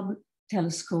by the Hubble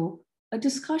telescope, a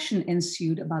discussion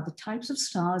ensued about the types of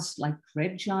stars like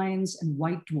red giants and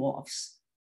white dwarfs.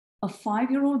 A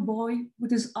 5-year-old boy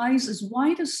with his eyes as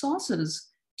wide as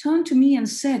saucers turned to me and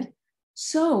said,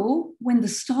 "So when the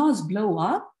stars blow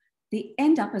up, they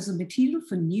end up as a material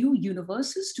for new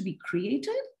universes to be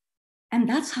created? And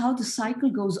that's how the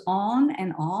cycle goes on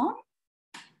and on?"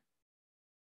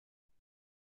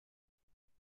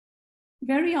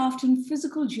 Very often,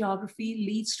 physical geography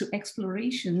leads to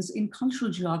explorations in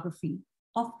cultural geography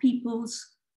of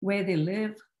peoples, where they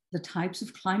live, the types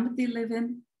of climate they live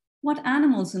in, what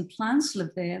animals and plants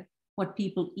live there, what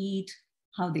people eat,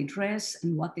 how they dress,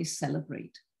 and what they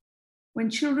celebrate. When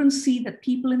children see that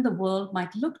people in the world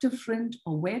might look different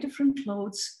or wear different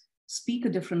clothes, speak a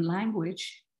different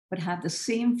language, but have the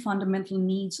same fundamental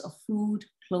needs of food,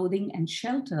 clothing, and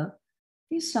shelter,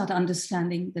 they start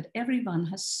understanding that everyone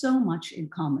has so much in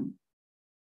common.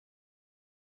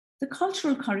 The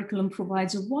cultural curriculum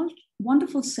provides a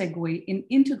wonderful segue in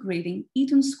integrating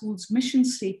Eton School's mission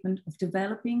statement of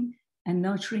developing and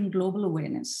nurturing global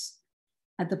awareness.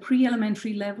 At the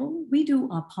pre-elementary level, we do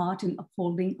our part in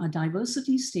upholding a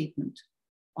diversity statement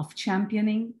of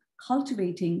championing,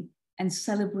 cultivating, and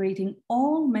celebrating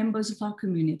all members of our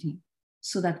community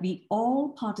so that we all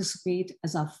participate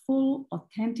as our full,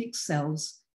 authentic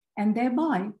selves and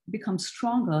thereby become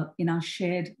stronger in our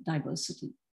shared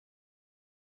diversity.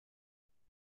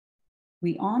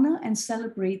 We honor and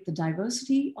celebrate the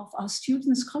diversity of our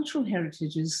students' cultural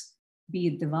heritages, be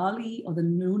it Diwali or the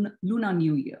Lunar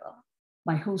New Year,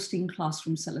 by hosting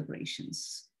classroom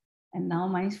celebrations. And now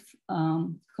my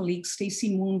colleague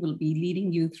Stacey Moon will be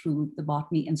leading you through the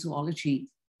botany and zoology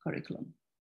curriculum.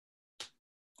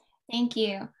 Thank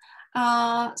you.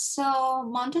 So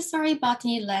Montessori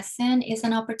botany lesson is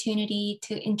an opportunity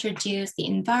to introduce the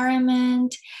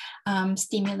environment,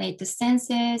 stimulate the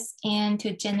senses, and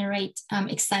to generate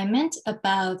excitement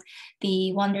about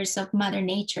the wonders of Mother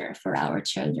Nature for our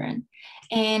children.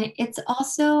 And it's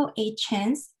also a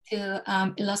chance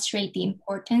to illustrate the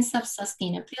importance of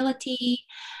sustainability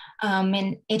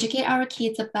and educate our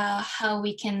kids about how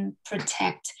we can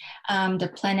protect the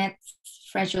planet's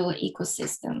fragile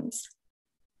ecosystems.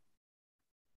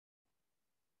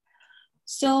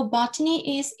 So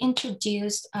botany is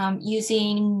introduced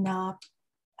using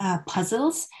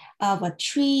puzzles of a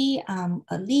tree,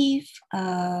 a leaf,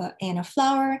 and a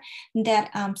flower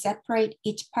that separate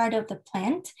each part of the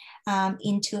plant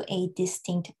into a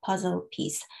distinct puzzle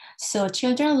piece. So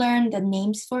children learn the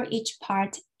names for each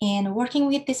part, and working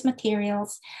with these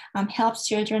materials helps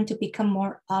children to become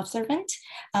more observant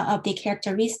of the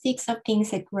characteristics of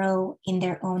things that grow in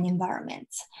their own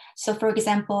environments. So for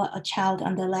example, a child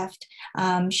on the left,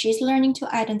 she's learning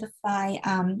to identify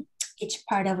each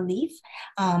part of a leaf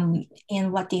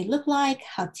and what they look like,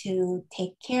 how to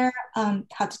take care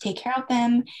of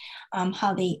them,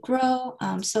 how they grow,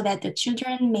 so that the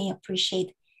children may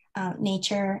appreciate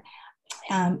nature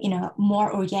in a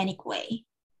more organic way.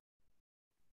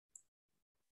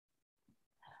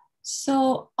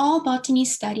 So all botany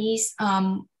studies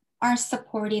are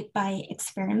supported by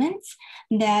experiments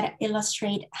that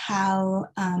illustrate how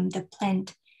the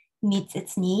plant meets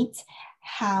its needs,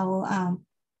 how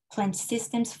plant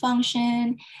systems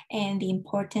function, and the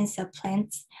importance of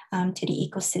plants to the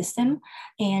ecosystem.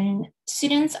 And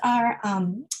students are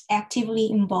actively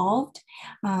involved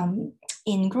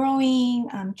in growing,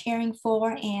 caring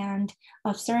for, and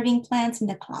observing plants in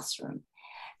the classroom.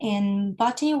 And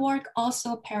botany work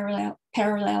also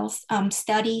parallels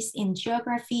studies in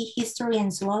geography, history,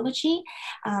 and zoology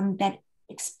that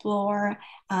explore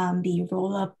the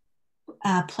role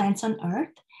of plants on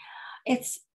Earth.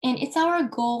 It's our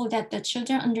goal that the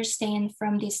children understand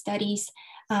from these studies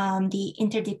the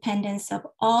interdependence of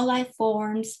all life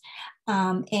forms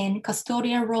and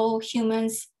custodial role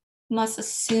humans must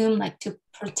assume, like to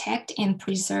protect and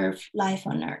preserve life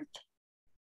on Earth.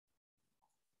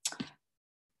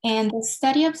 And the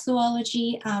study of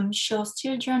zoology shows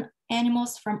children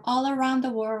animals from all around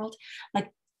the world, like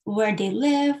where they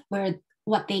live,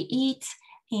 what they eat,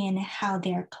 and how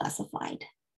they're classified.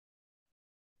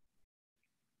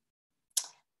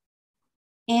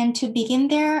 And to begin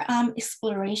their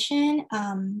exploration,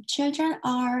 children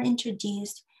are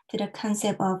introduced to the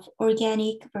concept of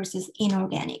organic versus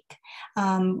inorganic.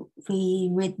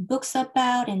 We read books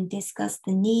about and discuss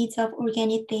the needs of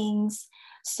organic things,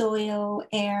 soil,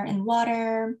 air, and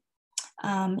water,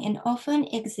 and often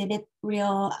exhibit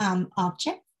real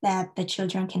objects that the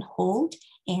children can hold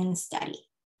and study.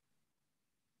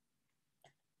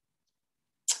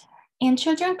 And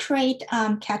children create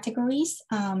categories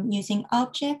using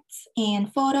objects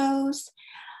and photos,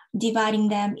 dividing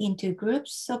them into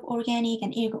groups of organic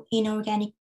and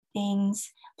inorganic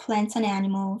things, plants and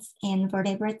animals, and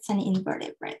vertebrates and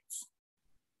invertebrates.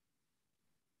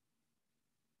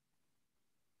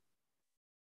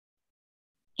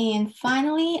 And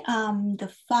finally,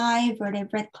 the 5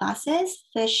 vertebrate classes,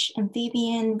 fish,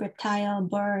 amphibian, reptile,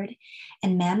 bird,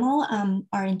 and mammal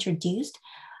are introduced.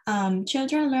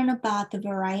 Children learn about the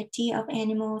variety of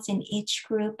animals in each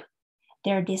group,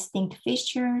 their distinct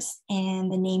features,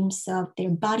 and the names of their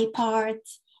body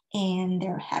parts and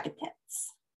their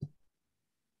habitats.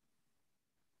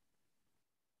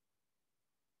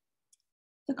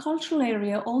 The cultural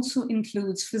area also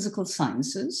includes physical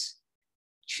sciences.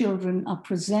 Children are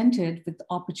presented with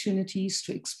opportunities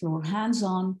to explore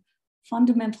hands-on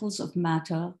fundamentals of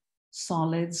matter,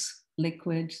 solids,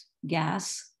 liquid,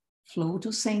 gas, flow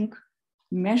to sink,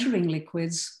 measuring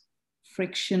liquids,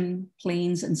 friction,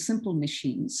 planes, and simple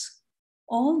machines.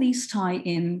 All these tie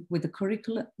in with the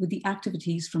curricula, with the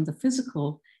activities from the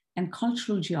physical and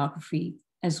cultural geography,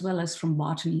 as well as from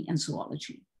botany and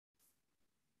zoology.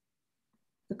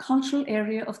 The cultural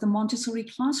area of the Montessori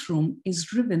classroom is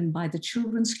driven by the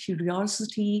children's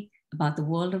curiosity about the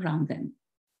world around them.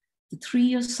 The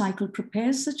 3-year cycle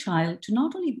prepares the child to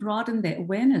not only broaden their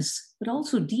awareness, but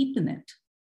also deepen it.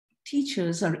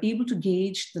 Teachers are able to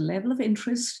gauge the level of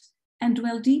interest and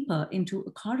dwell deeper into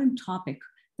a current topic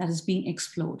that is being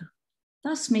explored,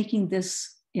 thus making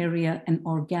this area an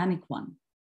organic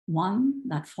one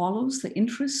that follows the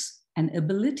interests and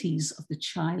abilities of the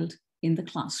child in the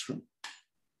classroom.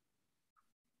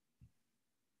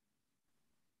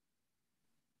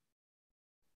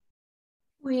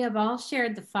 We have all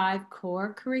shared the 5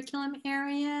 core curriculum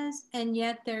areas, and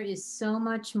yet there is so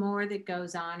much more that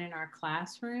goes on in our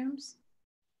classrooms.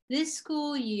 This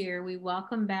school year, we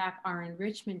welcome back our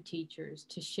enrichment teachers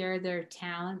to share their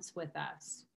talents with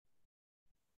us.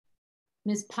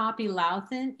 Ms. Poppy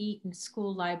Louthan, Eaton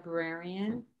School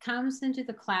Librarian, comes into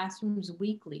the classrooms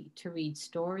weekly to read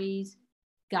stories,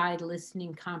 guide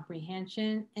listening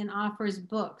comprehension, and offers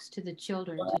books to the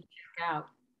children to check out.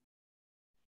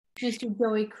 Mr.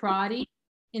 Joey Crotty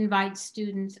invites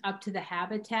students up to the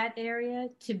habitat area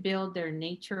to build their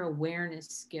nature awareness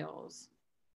skills.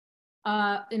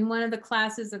 In one of the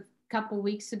classes a couple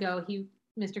weeks ago,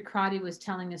 Mr. Crotty was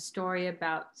telling a story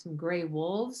about some gray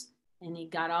wolves, and he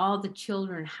got all the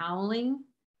children howling,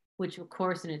 which of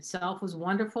course in itself was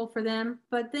wonderful for them.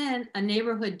 But then a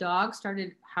neighborhood dog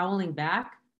started howling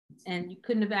back, and you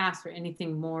couldn't have asked for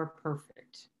anything more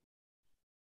perfect.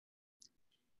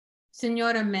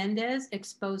 Senora Mendez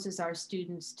exposes our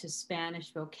students to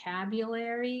Spanish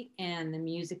vocabulary and the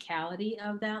musicality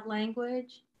of that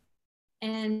language.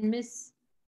 And Miss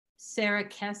Sarah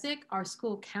Kessick, our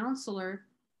school counselor,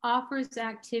 offers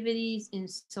activities in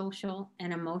social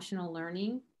and emotional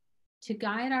learning to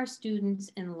guide our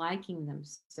students in liking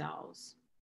themselves.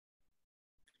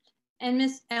 And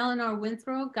Miss Eleanor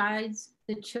Winthrop guides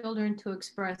the children to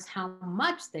express how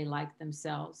much they like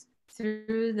themselves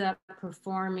through the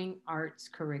performing arts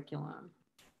curriculum.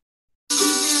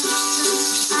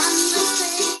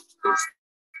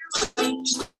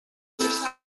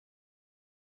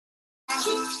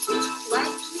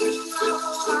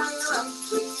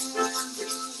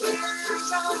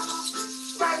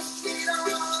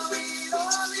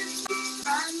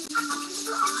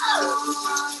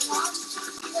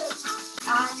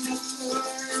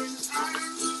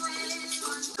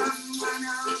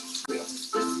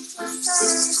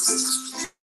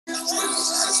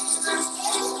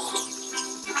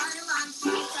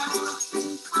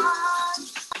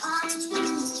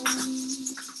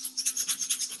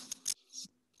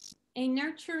 A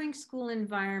nurturing school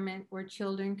environment where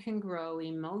children can grow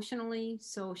emotionally,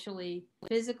 socially,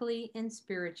 physically, and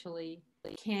spiritually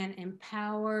can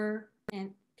empower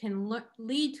and can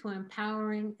lead to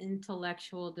empowering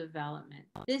intellectual development.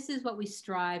 This is what we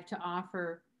strive to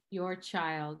offer your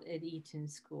child at Eaton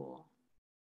School.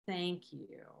 Thank you.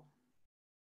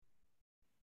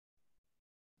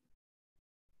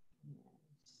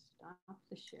 Stop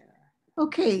the share.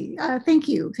 Okay, thank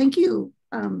you. Thank you,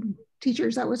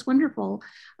 teachers, that was wonderful.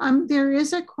 There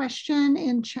is a question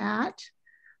in chat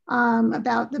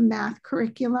about the math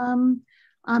curriculum.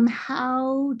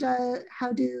 How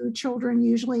do children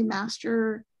usually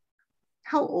master,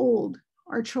 how old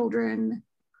are children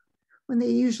when they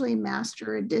usually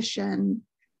master addition,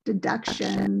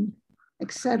 deduction,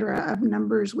 etc. of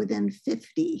numbers within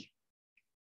 50?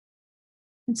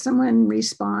 Can someone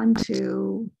respond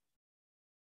to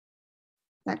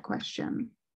that question?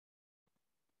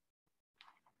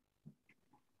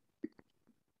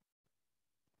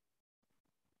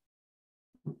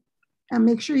 And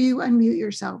make sure you unmute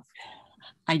yourself.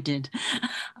 I did.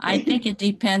 I think it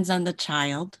depends on the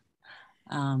child.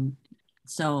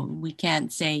 So we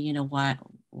can't say, you know what,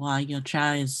 while your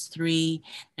child is 3,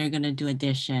 they're going to do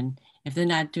addition. If they're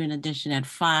not doing addition at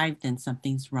 5, then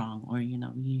something's wrong, or, you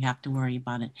know, you have to worry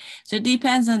about it. So it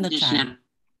depends on the child.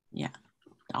 Yeah,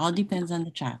 it all depends on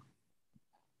the child.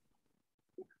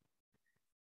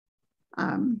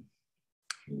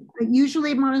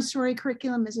 Usually Montessori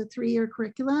curriculum is a 3-year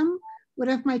curriculum. What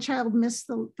if my child missed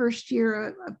the first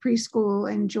year of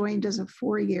preschool and joined as a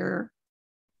 4-year,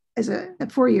 as a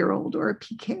 4-year-old or a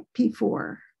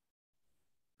P4?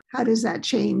 how does that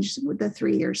change with the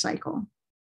 3-year cycle?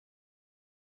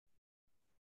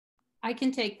 I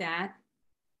can take that,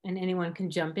 and anyone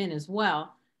can jump in as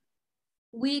well.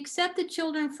 We accept the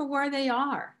children for where they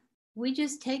are. We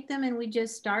just take them and we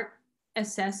just start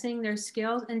assessing their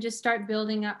skills and just start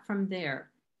building up from there.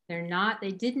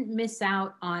 They didn't miss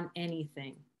out on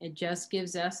anything. It just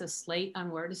gives us a slate on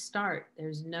where to start.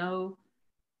 There's no,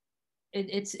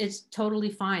 it's totally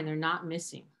fine. They're not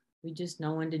missing. We just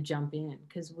know when to jump in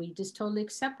because we just totally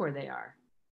accept where they are.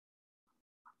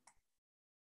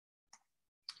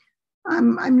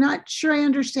 I'm not sure I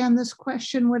understand this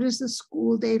question. What is the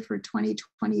school day for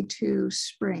 2022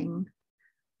 spring?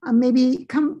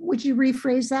 Would you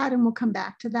rephrase that and we'll come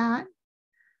back to that?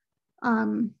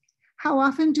 How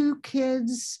often do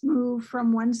kids move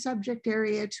from one subject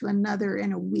area to another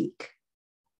in a week?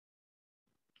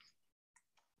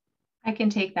 I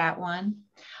can take that one.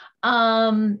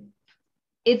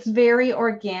 It's very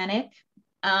organic.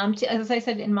 As I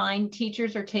said in mine,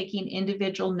 teachers are taking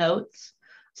individual notes.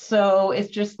 So it's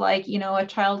just like, a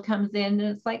child comes in and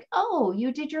it's like, oh,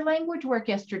 you did your language work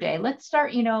yesterday. Let's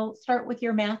start with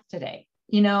your math today.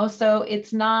 So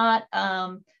it's not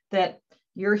that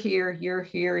you're here, you're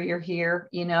here, you're here,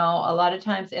 a lot of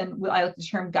times, and I like the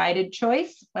term guided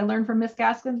choice. I learned from Miss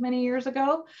Gaskins many years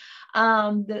ago.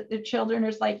 The children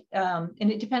is like, and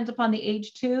it depends upon the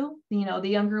age too. The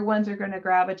younger ones are going to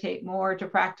gravitate more to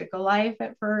practical life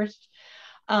at first,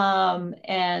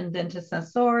 and then to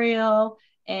sensorial.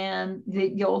 And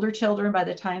the older children, by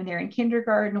the time they're in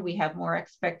kindergarten, we have more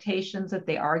expectations that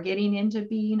they are getting into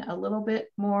being a little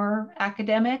bit more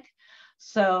academic.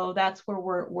 So that's where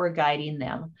we're guiding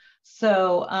them.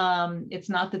 So it's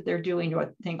not that they're doing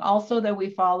your thing. Also that we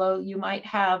follow, you might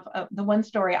have the one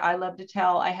story I love to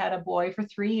tell. I had a boy for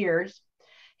 3 years.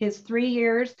 His 3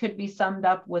 years could be summed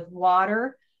up with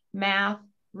water, math,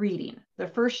 reading. The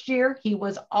first year, he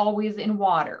was always in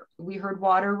water. We heard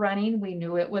water running. We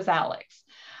knew it was Alex.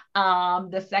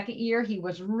 The second year, he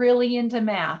was really into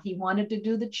math. He wanted to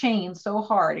do the chain so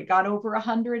hard. It got over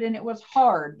 100 and it was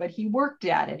hard, but he worked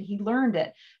at it. He learned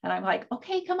it. And I'm like,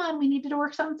 okay, come on. We need to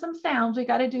work on some sounds. We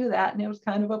got to do that. And it was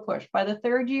kind of a push. By the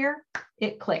third year,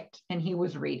 it clicked and he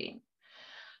was reading.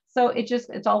 So it's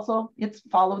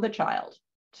follow the child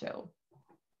too.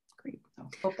 Great.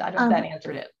 So I hope that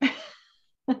answered it.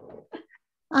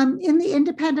 In the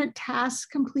independent task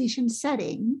completion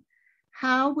setting,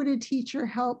 how would a teacher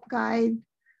help guide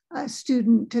a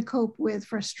student to cope with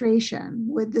frustration?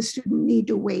 Would the student need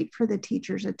to wait for the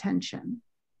teacher's attention?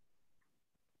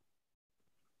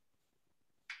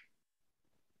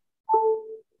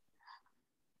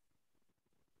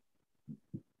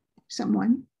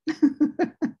 Someone?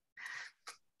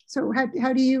 So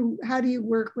how do you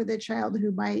work with a child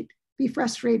who might be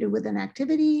frustrated with an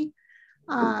activity?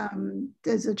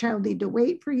 Does the child need to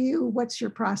wait for you? What's your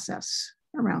process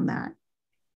around that?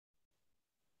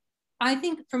 I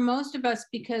think for most of us,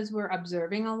 because we're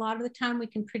observing a lot of the time, we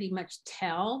can pretty much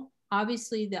tell.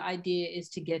 Obviously, the idea is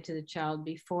to get to the child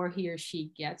before he or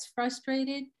she gets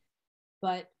frustrated.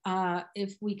 But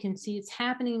if we can see it's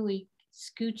happening, we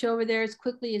scooch over there as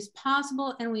quickly as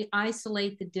possible and we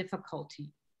isolate the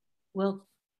difficulty. We'll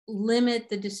limit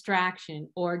the distraction,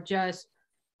 or just,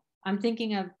 I'm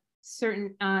thinking of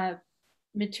certain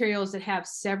materials that have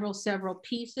several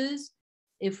pieces.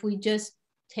 If we just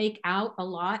take out a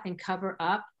lot and cover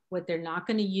up what they're not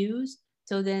going to use,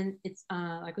 so then it's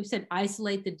like we said,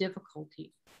 isolate the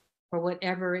difficulty for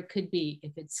whatever it could be.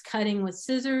 If it's cutting with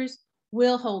scissors,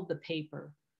 we'll hold the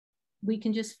paper. We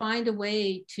can just find a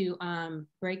way to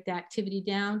break the activity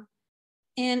down.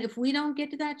 And if we don't get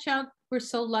to that child, we're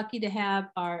so lucky to have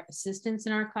our assistants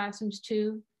in our classrooms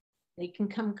too. They can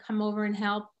come over and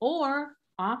help, or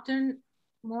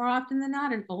more often than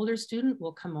not, an older student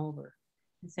will come over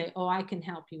and say, oh, I can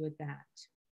help you with that.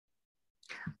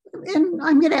 And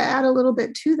I'm going to add a little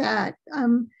bit to that.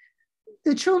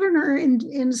 The children are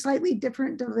in slightly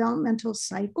different developmental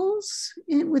cycles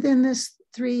within this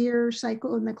 3-year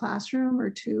cycle in the classroom,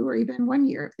 or 2, or even 1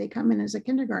 year if they come in as a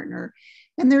kindergartner.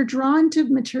 And they're drawn to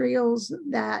materials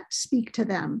that speak to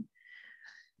them.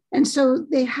 And so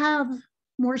they have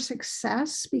more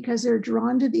success because they're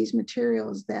drawn to these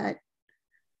materials that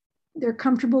they're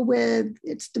comfortable with.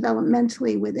 It's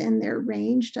developmentally within their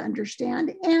range to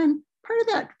understand. And part of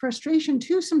that frustration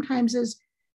too sometimes is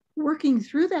working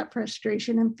through that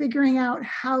frustration and figuring out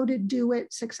how to do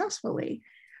it successfully.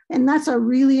 And that's a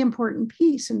really important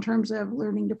piece in terms of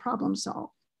learning to problem solve.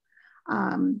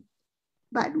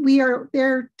 But we are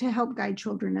there to help guide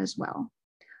children as well.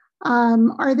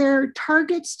 Are there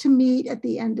targets to meet at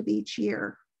the end of each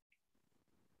year?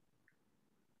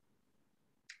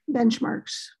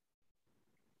 Benchmarks.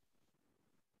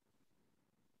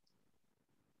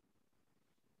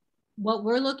 what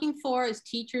we're looking for as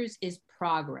teachers is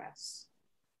progress.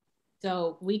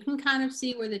 So we can kind of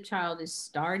see where the child is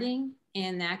starting,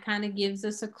 and that kind of gives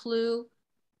us a clue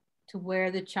to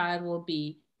where the child will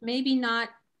be. Maybe not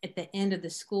at the end of the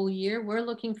school year. We're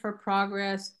looking for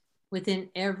progress within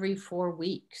every 4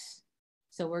 weeks.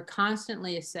 So we're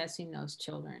constantly assessing those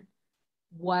children.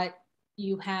 What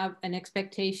you have, an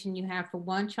expectation you have for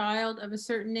one child of a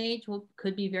certain age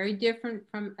could be very different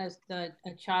from a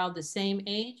child the same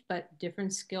age, but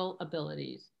different skill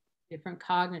abilities, different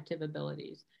cognitive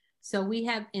abilities. So we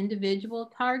have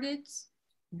individual targets,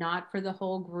 not for the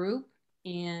whole group,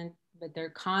 but they're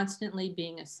constantly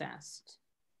being assessed.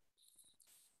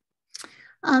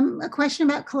 A question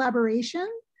about collaboration.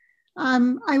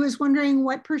 I was wondering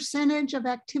what percentage of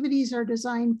activities are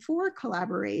designed for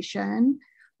collaboration,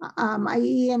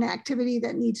 i.e. an activity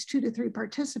that needs 2 to 3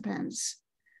 participants.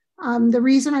 The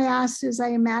reason I asked is I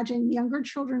imagine younger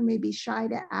children may be shy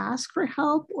to ask for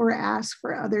help or ask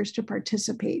for others to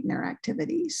participate in their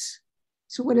activities.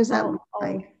 So what does that look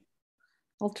like?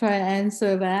 I'll try to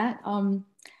answer that.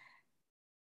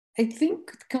 I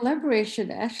think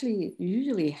collaboration actually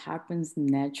usually happens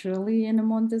naturally in a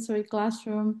Montessori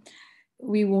classroom.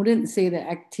 We wouldn't say that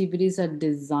activities are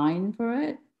designed for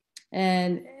it.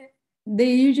 And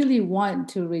they usually want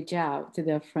to reach out to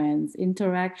their friends.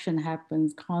 Interaction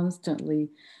happens constantly,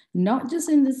 not just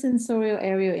in the sensorial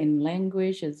area, in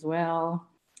language as well.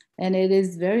 And it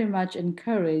is very much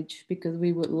encouraged because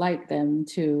we would like them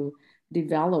to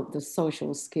develop the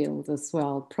social skills as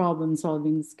well,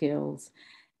 problem-solving skills.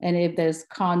 And if there's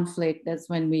conflict, that's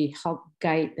when we help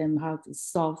guide them how to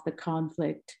solve the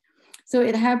conflict. So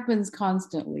it happens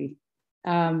constantly.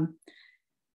 Sometimes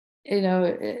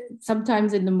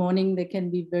in the morning they can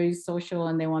be very social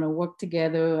and they want to work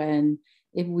together. And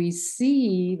if we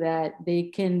see that they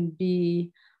can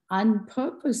be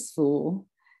unpurposeful,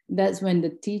 that's when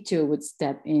the teacher would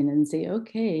step in and say,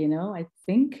 okay, I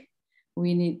think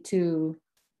we need to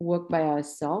work by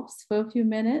ourselves for a few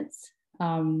minutes.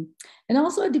 And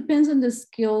also it depends on the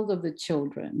skills of the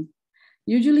children.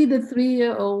 Usually the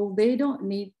 3-year-old, they don't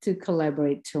need to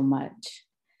collaborate too much.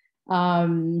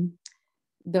 The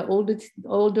older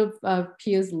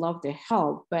peers love to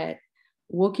help, but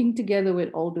working together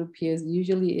with older peers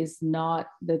usually is not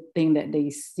the thing that they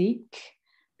seek,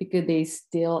 because they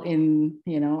still in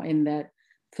that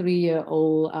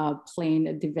 3-year-old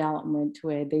plane development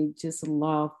where they just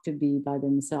love to be by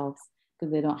themselves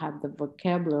because they don't have the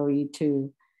vocabulary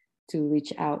to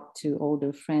reach out to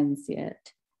older friends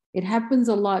yet. It happens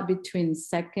a lot between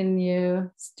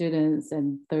 2nd-year students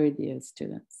and 3rd-year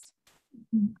students,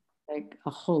 like a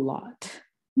whole lot.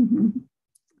 Mm-hmm.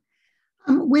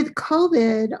 With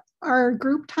COVID, are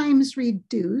group times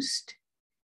reduced?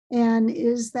 And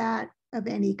is that of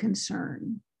any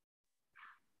concern?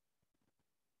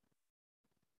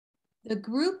 The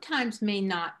group times may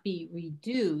not be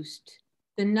reduced.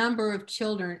 The number of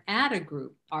children at a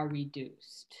group are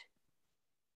reduced.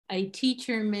 A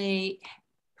teacher may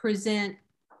present,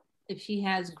 if she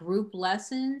has group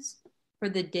lessons for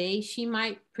the day, she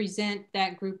might present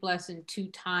that group lesson 2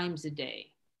 times a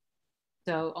day.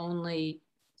 So only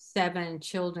 7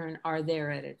 children are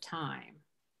there at a time.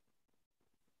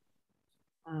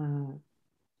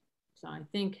 So I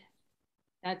think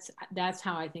that's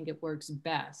how I think it works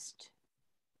best.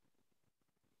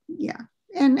 Yeah,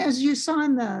 and as you saw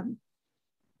in the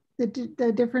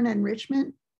different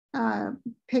enrichment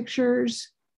pictures,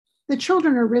 the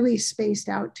children are really spaced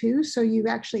out too. So you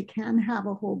actually can have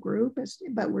a whole group,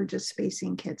 but we're just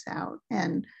spacing kids out.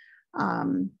 And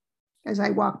as I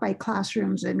walk by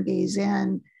classrooms and gaze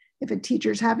in, if a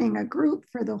teacher's having a group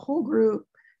for the whole group,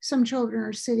 some children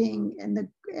are sitting in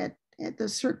at the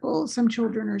circle, some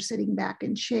children are sitting back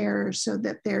in chairs so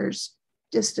that there's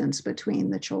distance between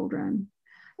the children.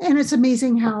 And it's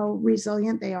amazing how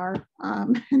resilient they are.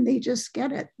 And they just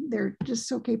get it. They're just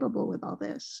so capable with all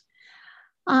this.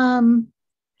 Can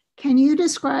you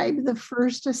describe the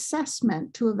first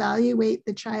assessment to evaluate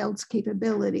the child's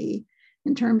capability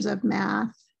in terms of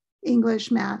math,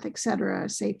 English, math, et cetera,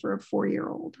 say for a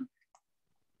 4-year-old?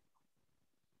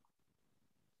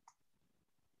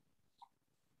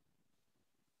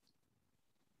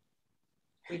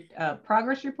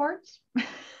 Progress reports?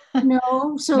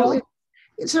 No, so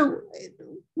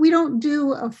we don't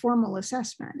do a formal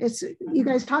assessment. It's you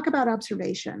guys talk about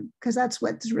observation because that's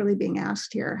what's really being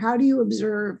asked here. How do you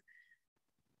observe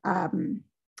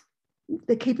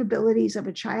the capabilities of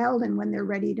a child, and when they're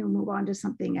ready to move on to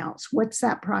something else? What's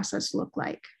that process look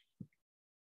like?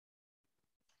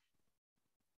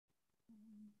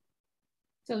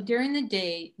 So during the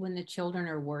day when the children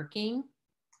are working,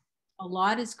 A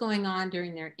lot is going on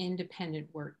during their independent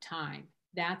work time.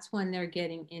 That's when they're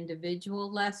getting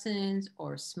individual lessons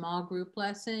or small group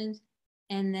lessons.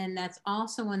 And then that's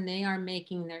also when they are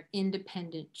making their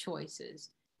independent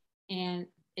choices. And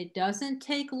it doesn't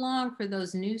take long for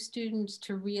those new students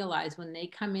to realize when they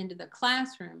come into the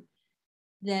classroom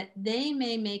that they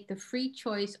may make the free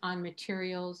choice on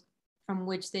materials from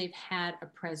which they've had a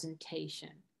presentation.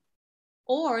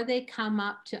 Or they come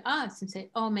up to us and say,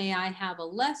 oh, may I have a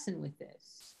lesson with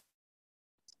this?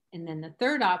 And then the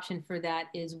third option for that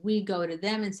is we go to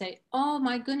them and say, oh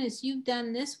my goodness, you've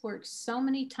done this work so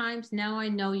many times. Now I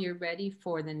know you're ready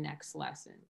for the next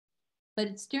lesson. But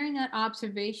it's during that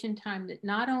observation time that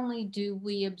not only do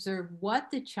we observe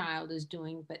what the child is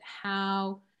doing, but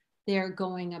how they're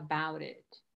going about it.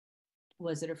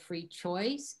 Was it a free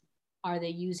choice? Are they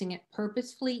using it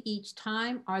purposefully each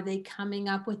time? Are they coming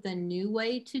up with a new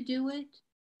way to do it?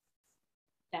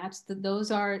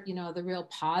 Those are, the real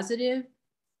positive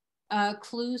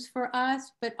clues for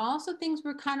us, but also things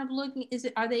we're kind of looking,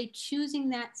 are they choosing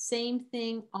that same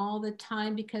thing all the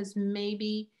time because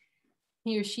maybe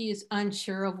he or she is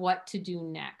unsure of what to do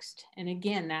next? And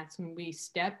again, that's when we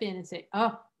step in and say,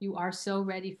 oh, you are so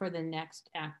ready for the next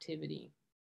activity.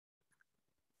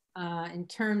 In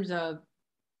terms of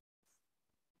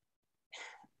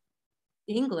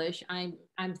English, I'm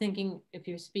thinking if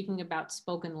you're speaking about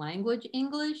spoken language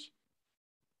English,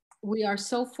 we are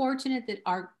so fortunate that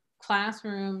our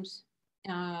classrooms,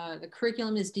 the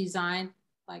curriculum is designed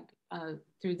like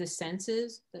through the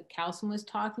senses that Calson was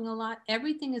talking a lot.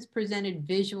 Everything is presented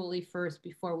visually first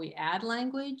before we add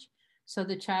language. So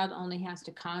the child only has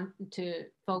to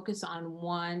focus on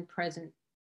one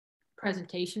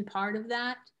presentation part of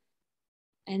that.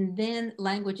 And then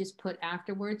language is put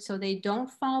afterwards. So they don't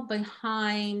fall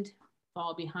behind,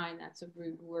 that's a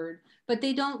rude word, but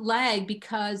they don't lag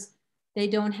because they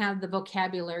don't have the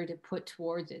vocabulary to put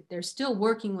towards it. They're still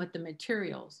working with the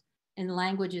materials, and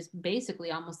language is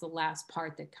basically almost the last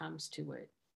part that comes to it.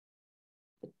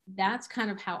 But that's kind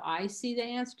of how I see the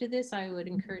answer to this. I would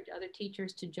encourage other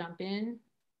teachers to jump in.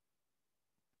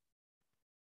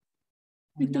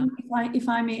 I think if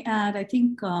I may add, I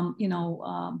think,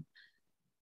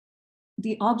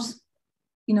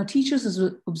 teachers as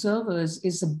observers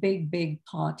is a big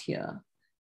part here.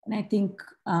 And I think,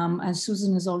 as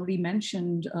Susan has already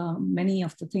mentioned, many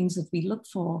of the things that we look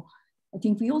for, I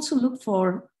think we also look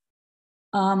for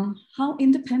how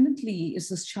independently is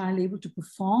this child able to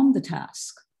perform the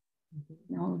task?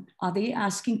 Are they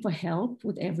asking for help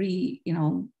with every,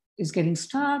 is getting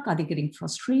stuck? Are they getting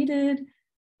frustrated?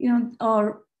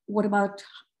 Or what about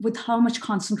with how much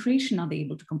concentration are they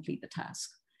able to complete the task?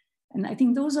 And I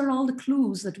think those are all the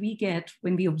clues that we get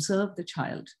when we observe the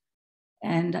child.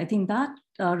 And I think that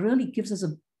really gives us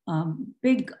a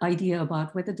big idea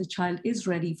about whether the child is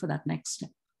ready for that next step.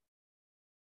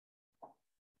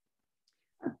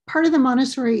 Part of the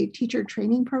Montessori teacher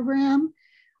training program,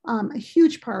 a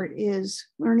huge part is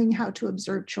learning how to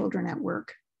observe children at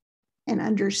work and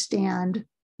understand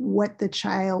where the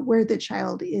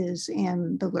child is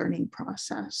in the learning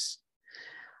process.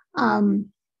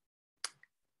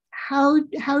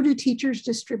 How do teachers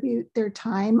distribute their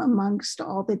time amongst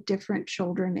all the different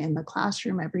children in the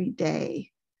classroom every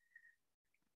day?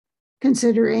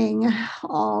 Considering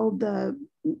all the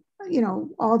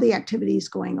activities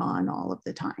going on all of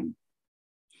the time.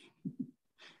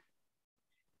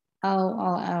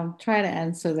 I'll try to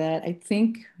answer that. I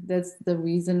think that's the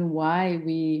reason why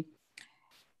we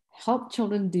help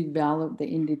children develop the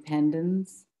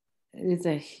independence. It's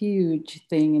a huge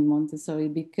thing in Montessori,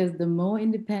 because the more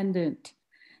independent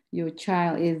your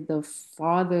child is, the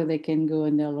farther they can go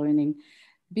in their learning.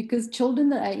 Because children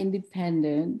that are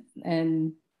independent,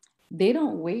 and they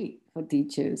don't wait for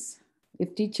teachers.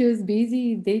 If teacher is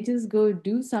busy, they just go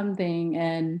do something,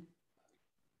 and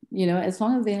as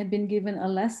long as they have been given a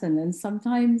lesson. And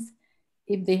sometimes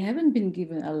if they haven't been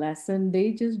given a lesson,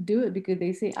 they just do it because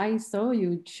they say, I saw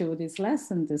you show this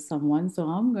lesson to someone, so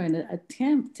I'm going to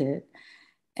attempt it.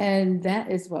 And that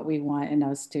is what we want in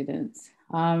our students.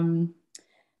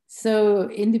 So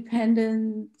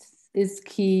independence is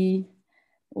key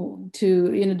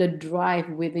to, the drive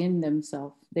within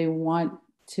themselves. They want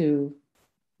to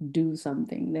do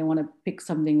something. They want to pick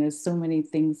something. There's so many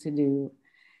things to do.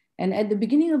 And at the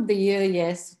beginning of the year,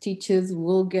 yes, teachers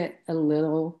will get a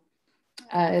little,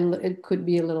 it could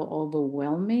be a little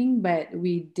overwhelming, but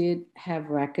we did have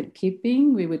record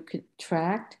keeping. We would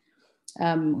track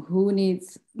who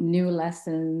needs new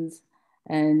lessons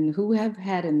and who have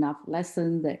had enough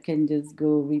lessons that can just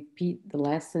go repeat the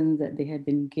lessons that they had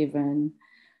been given.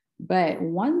 But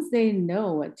once they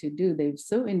know what to do, they're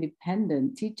so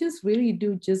independent. Teachers really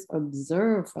do just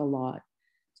observe a lot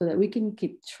so that we can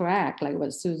keep track, like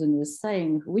what Susan was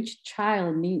saying, which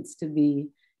child needs to be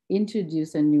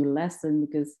introduced a new lesson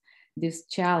because this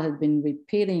child has been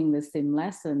repeating the same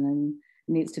lesson and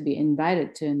needs to be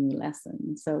invited to a new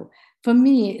lesson. So for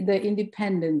me, the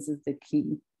independence is the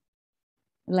key.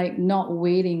 Like not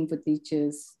waiting for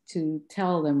teachers to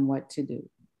tell them what to do.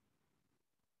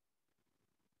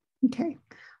 Okay,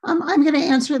 I'm going to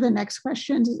answer the next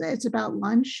question. It's about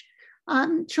lunch.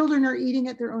 Children are eating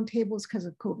at their own tables because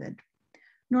of COVID.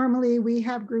 Normally, we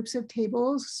have groups of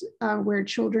tables where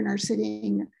children are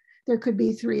sitting. There could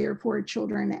be 3 or 4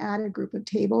 children at a group of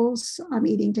tables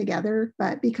eating together,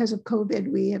 but because of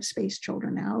COVID, we have spaced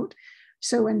children out.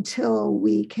 So until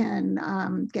we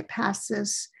can get past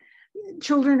this,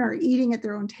 children are eating at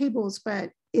their own tables,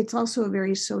 but it's also a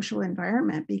very social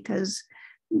environment because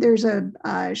there's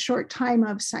a short time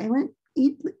of silent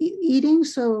eating,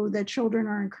 so the children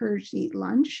are encouraged to eat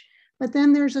lunch. But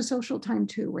then there's a social time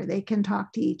too, where they can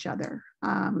talk to each other.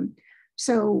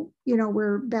 So, you know,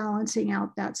 we're balancing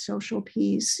out that social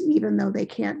piece, even though they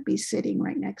can't be sitting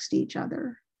right next to each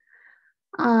other.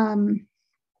 Let's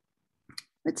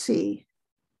see.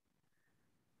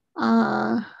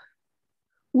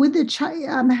 With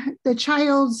the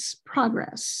child's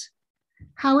progress,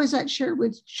 how is that shared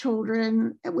with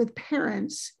children, with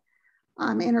parents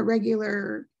in a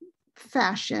regular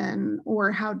fashion,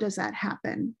 or how does that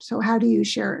happen? So how do you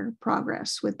share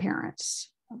progress with parents?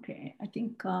 Okay, I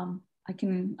think I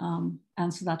can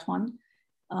answer that one.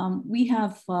 We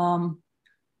have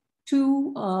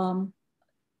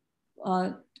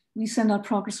we send out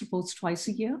progress reports twice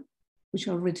a year, which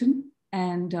are written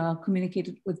and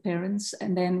communicated with parents.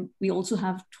 And then we also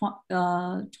have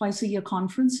twice a year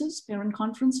conferences, parent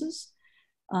conferences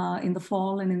in the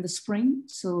fall and in the spring.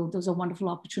 So those are wonderful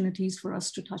opportunities for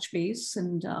us to touch base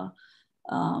and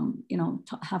you know,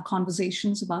 have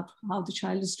conversations about how the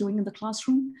child is doing in the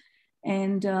classroom.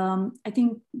 And I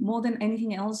think more than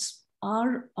anything else,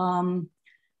 our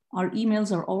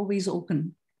emails are always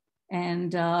open.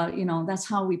 And, you know, that's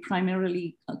how we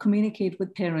primarily communicate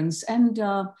with parents. And,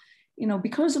 you know,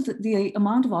 because of the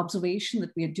amount of observation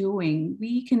that we are doing,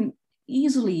 we can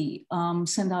easily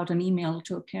send out an email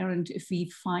to a parent if we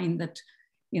find that,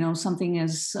 you know, something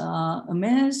is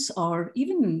amiss, or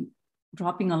even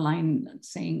dropping a line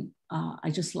saying,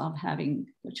 I just love having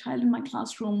a child in my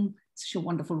classroom, such a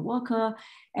wonderful worker.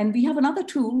 And we have another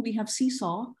tool, we have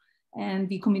Seesaw, and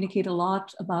we communicate a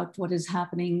lot about what is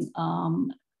happening,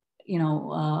 you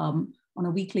know, on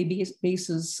a weekly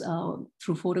basis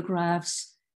through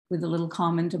photographs with a little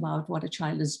comment about what a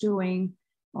child is doing,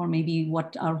 or maybe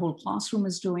what our whole classroom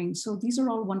is doing. So these are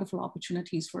all wonderful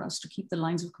opportunities for us to keep the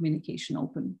lines of communication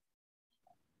open.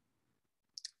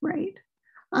 Right.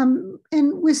 And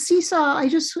with Seesaw,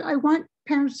 I want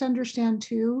parents to understand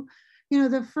too, you know,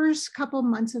 the first couple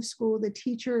months of school, the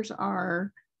teachers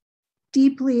are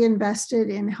deeply invested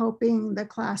in helping the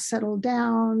class settle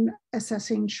down,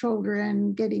 assessing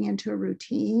children, getting into a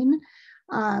routine.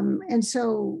 And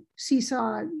so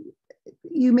Seesaw,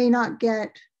 you won't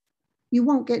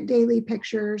get daily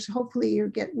pictures. Hopefully you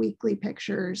get weekly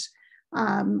pictures.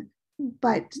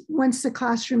 But once the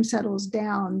classroom settles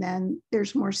down, then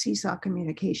there's more Seesaw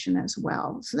communication as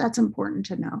well. So that's important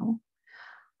to know.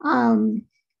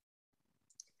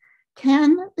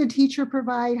 Can the teacher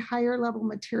provide higher level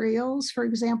materials, for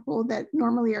example, that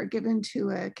normally are given to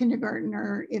a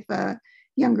kindergartner if a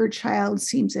younger child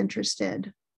seems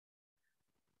interested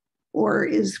or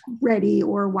is ready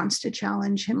or wants to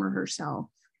challenge him or herself?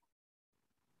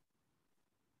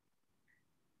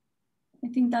 I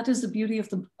think that is the beauty of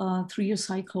the 3-year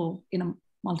cycle in a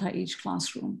multi-age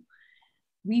classroom.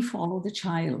 We follow the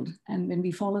child, and when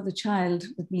we follow the child,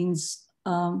 that means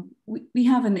we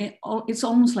have it's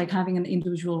almost like having an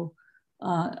individual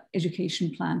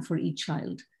education plan for each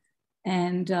child.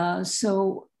 And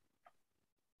so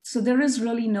there is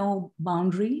really no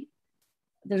boundary.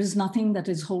 There is nothing that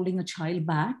is holding a child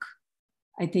back.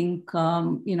 I think,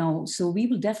 you know, so we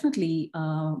will definitely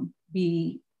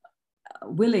be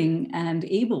willing and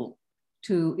able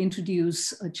to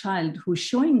introduce a child who's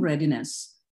showing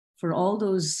readiness for all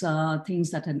those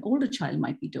things that an older child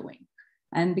might be doing.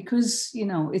 And because, you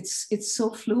know, it's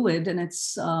so fluid and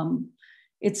it's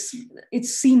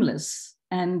seamless.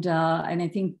 And I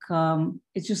think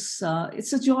it's just,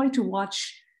 it's a joy to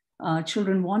watch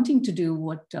children wanting to do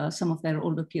what some of their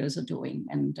older peers are doing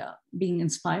and being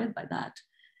inspired by that.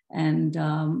 And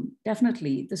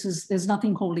definitely there's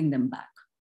nothing holding them back.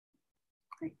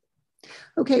 Great.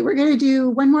 Okay, we're going to do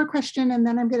one more question and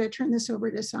then I'm going to turn this over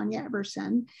to Sonia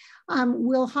Everson.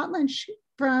 Will hot lunch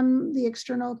from the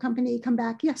external company come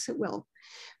back? Yes, it will.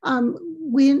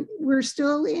 We're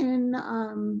still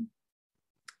in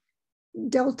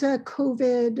Delta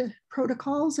COVID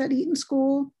protocols at Eaton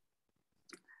School.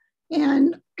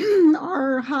 And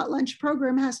our hot lunch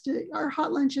program our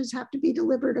hot lunches have to be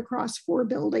delivered across 4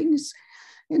 buildings.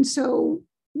 And so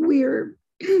we're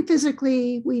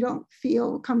physically, we don't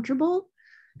feel comfortable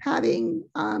having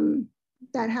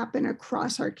that happen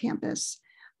across our campus.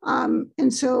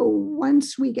 And so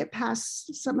once we get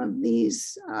past some of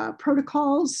these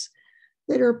protocols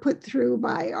that are put through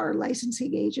by our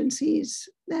licensing agencies,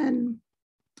 then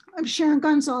Sharon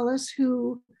Gonzalez,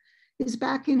 who is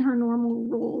back in her normal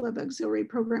role of auxiliary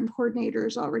program coordinator,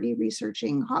 is already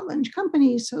researching hot lunch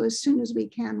companies. So as soon as we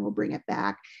can, we'll bring it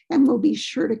back and we'll be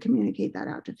sure to communicate that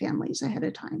out to families ahead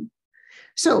of time.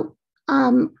 So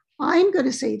I'm going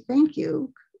to say thank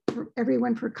you for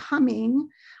everyone for coming.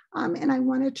 And I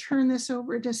want to turn this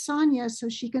over to Sonia so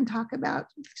she can talk about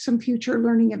some future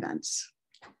learning events.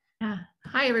 Yeah.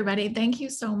 Hi, everybody. Thank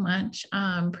you so much,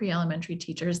 pre-elementary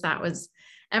teachers. That was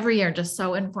every year just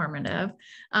so informative.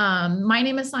 My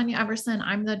name is Sonia Everson.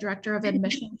 I'm the director of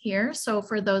admission here. So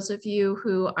for those of you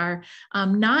who are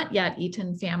not yet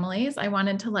Eaton families, I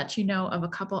wanted to let you know of a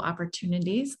couple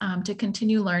opportunities to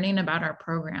continue learning about our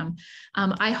program.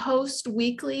 I host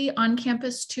weekly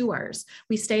on-campus tours.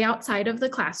 We stay outside of the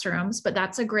classrooms, but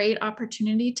that's a great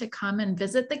opportunity to come and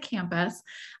visit the campus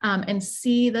and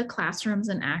see the classrooms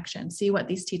in action, see what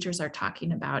these teachers are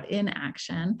talking about in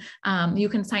action. You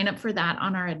can sign up for that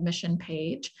on our admission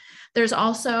page. There's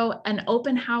also an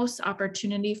open house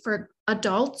opportunity for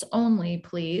adults only,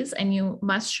 please, and you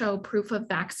must show proof of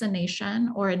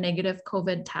vaccination or a negative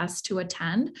COVID test to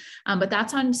attend. But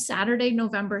that's on Saturday,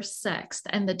 November 6th,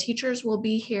 and the teachers will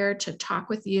be here to talk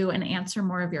with you and answer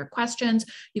more of your questions.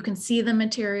 You can see the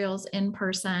materials in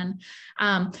person.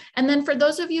 And then for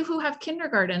those of you who have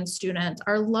kindergarten students,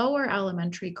 our lower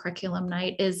elementary curriculum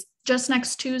night is just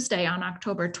next Tuesday on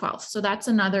October 12th. So that's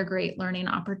another great learning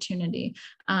opportunity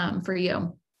for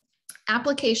you.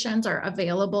 Applications are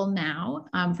available now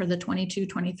for the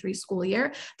 22-23 school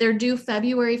year. They're due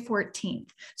February 14th.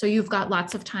 So you've got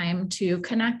lots of time to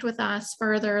connect with us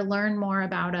further, learn more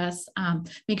about us,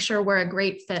 make sure we're a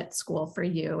great fit school for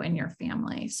you and your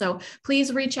family. So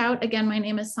please reach out. Again, my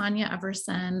name is Sonia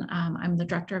Everson. I'm the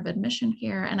director of admission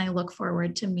here, and I look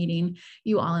forward to meeting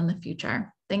you all in the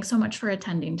future. Thanks so much for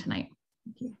attending tonight.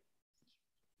 Thank you.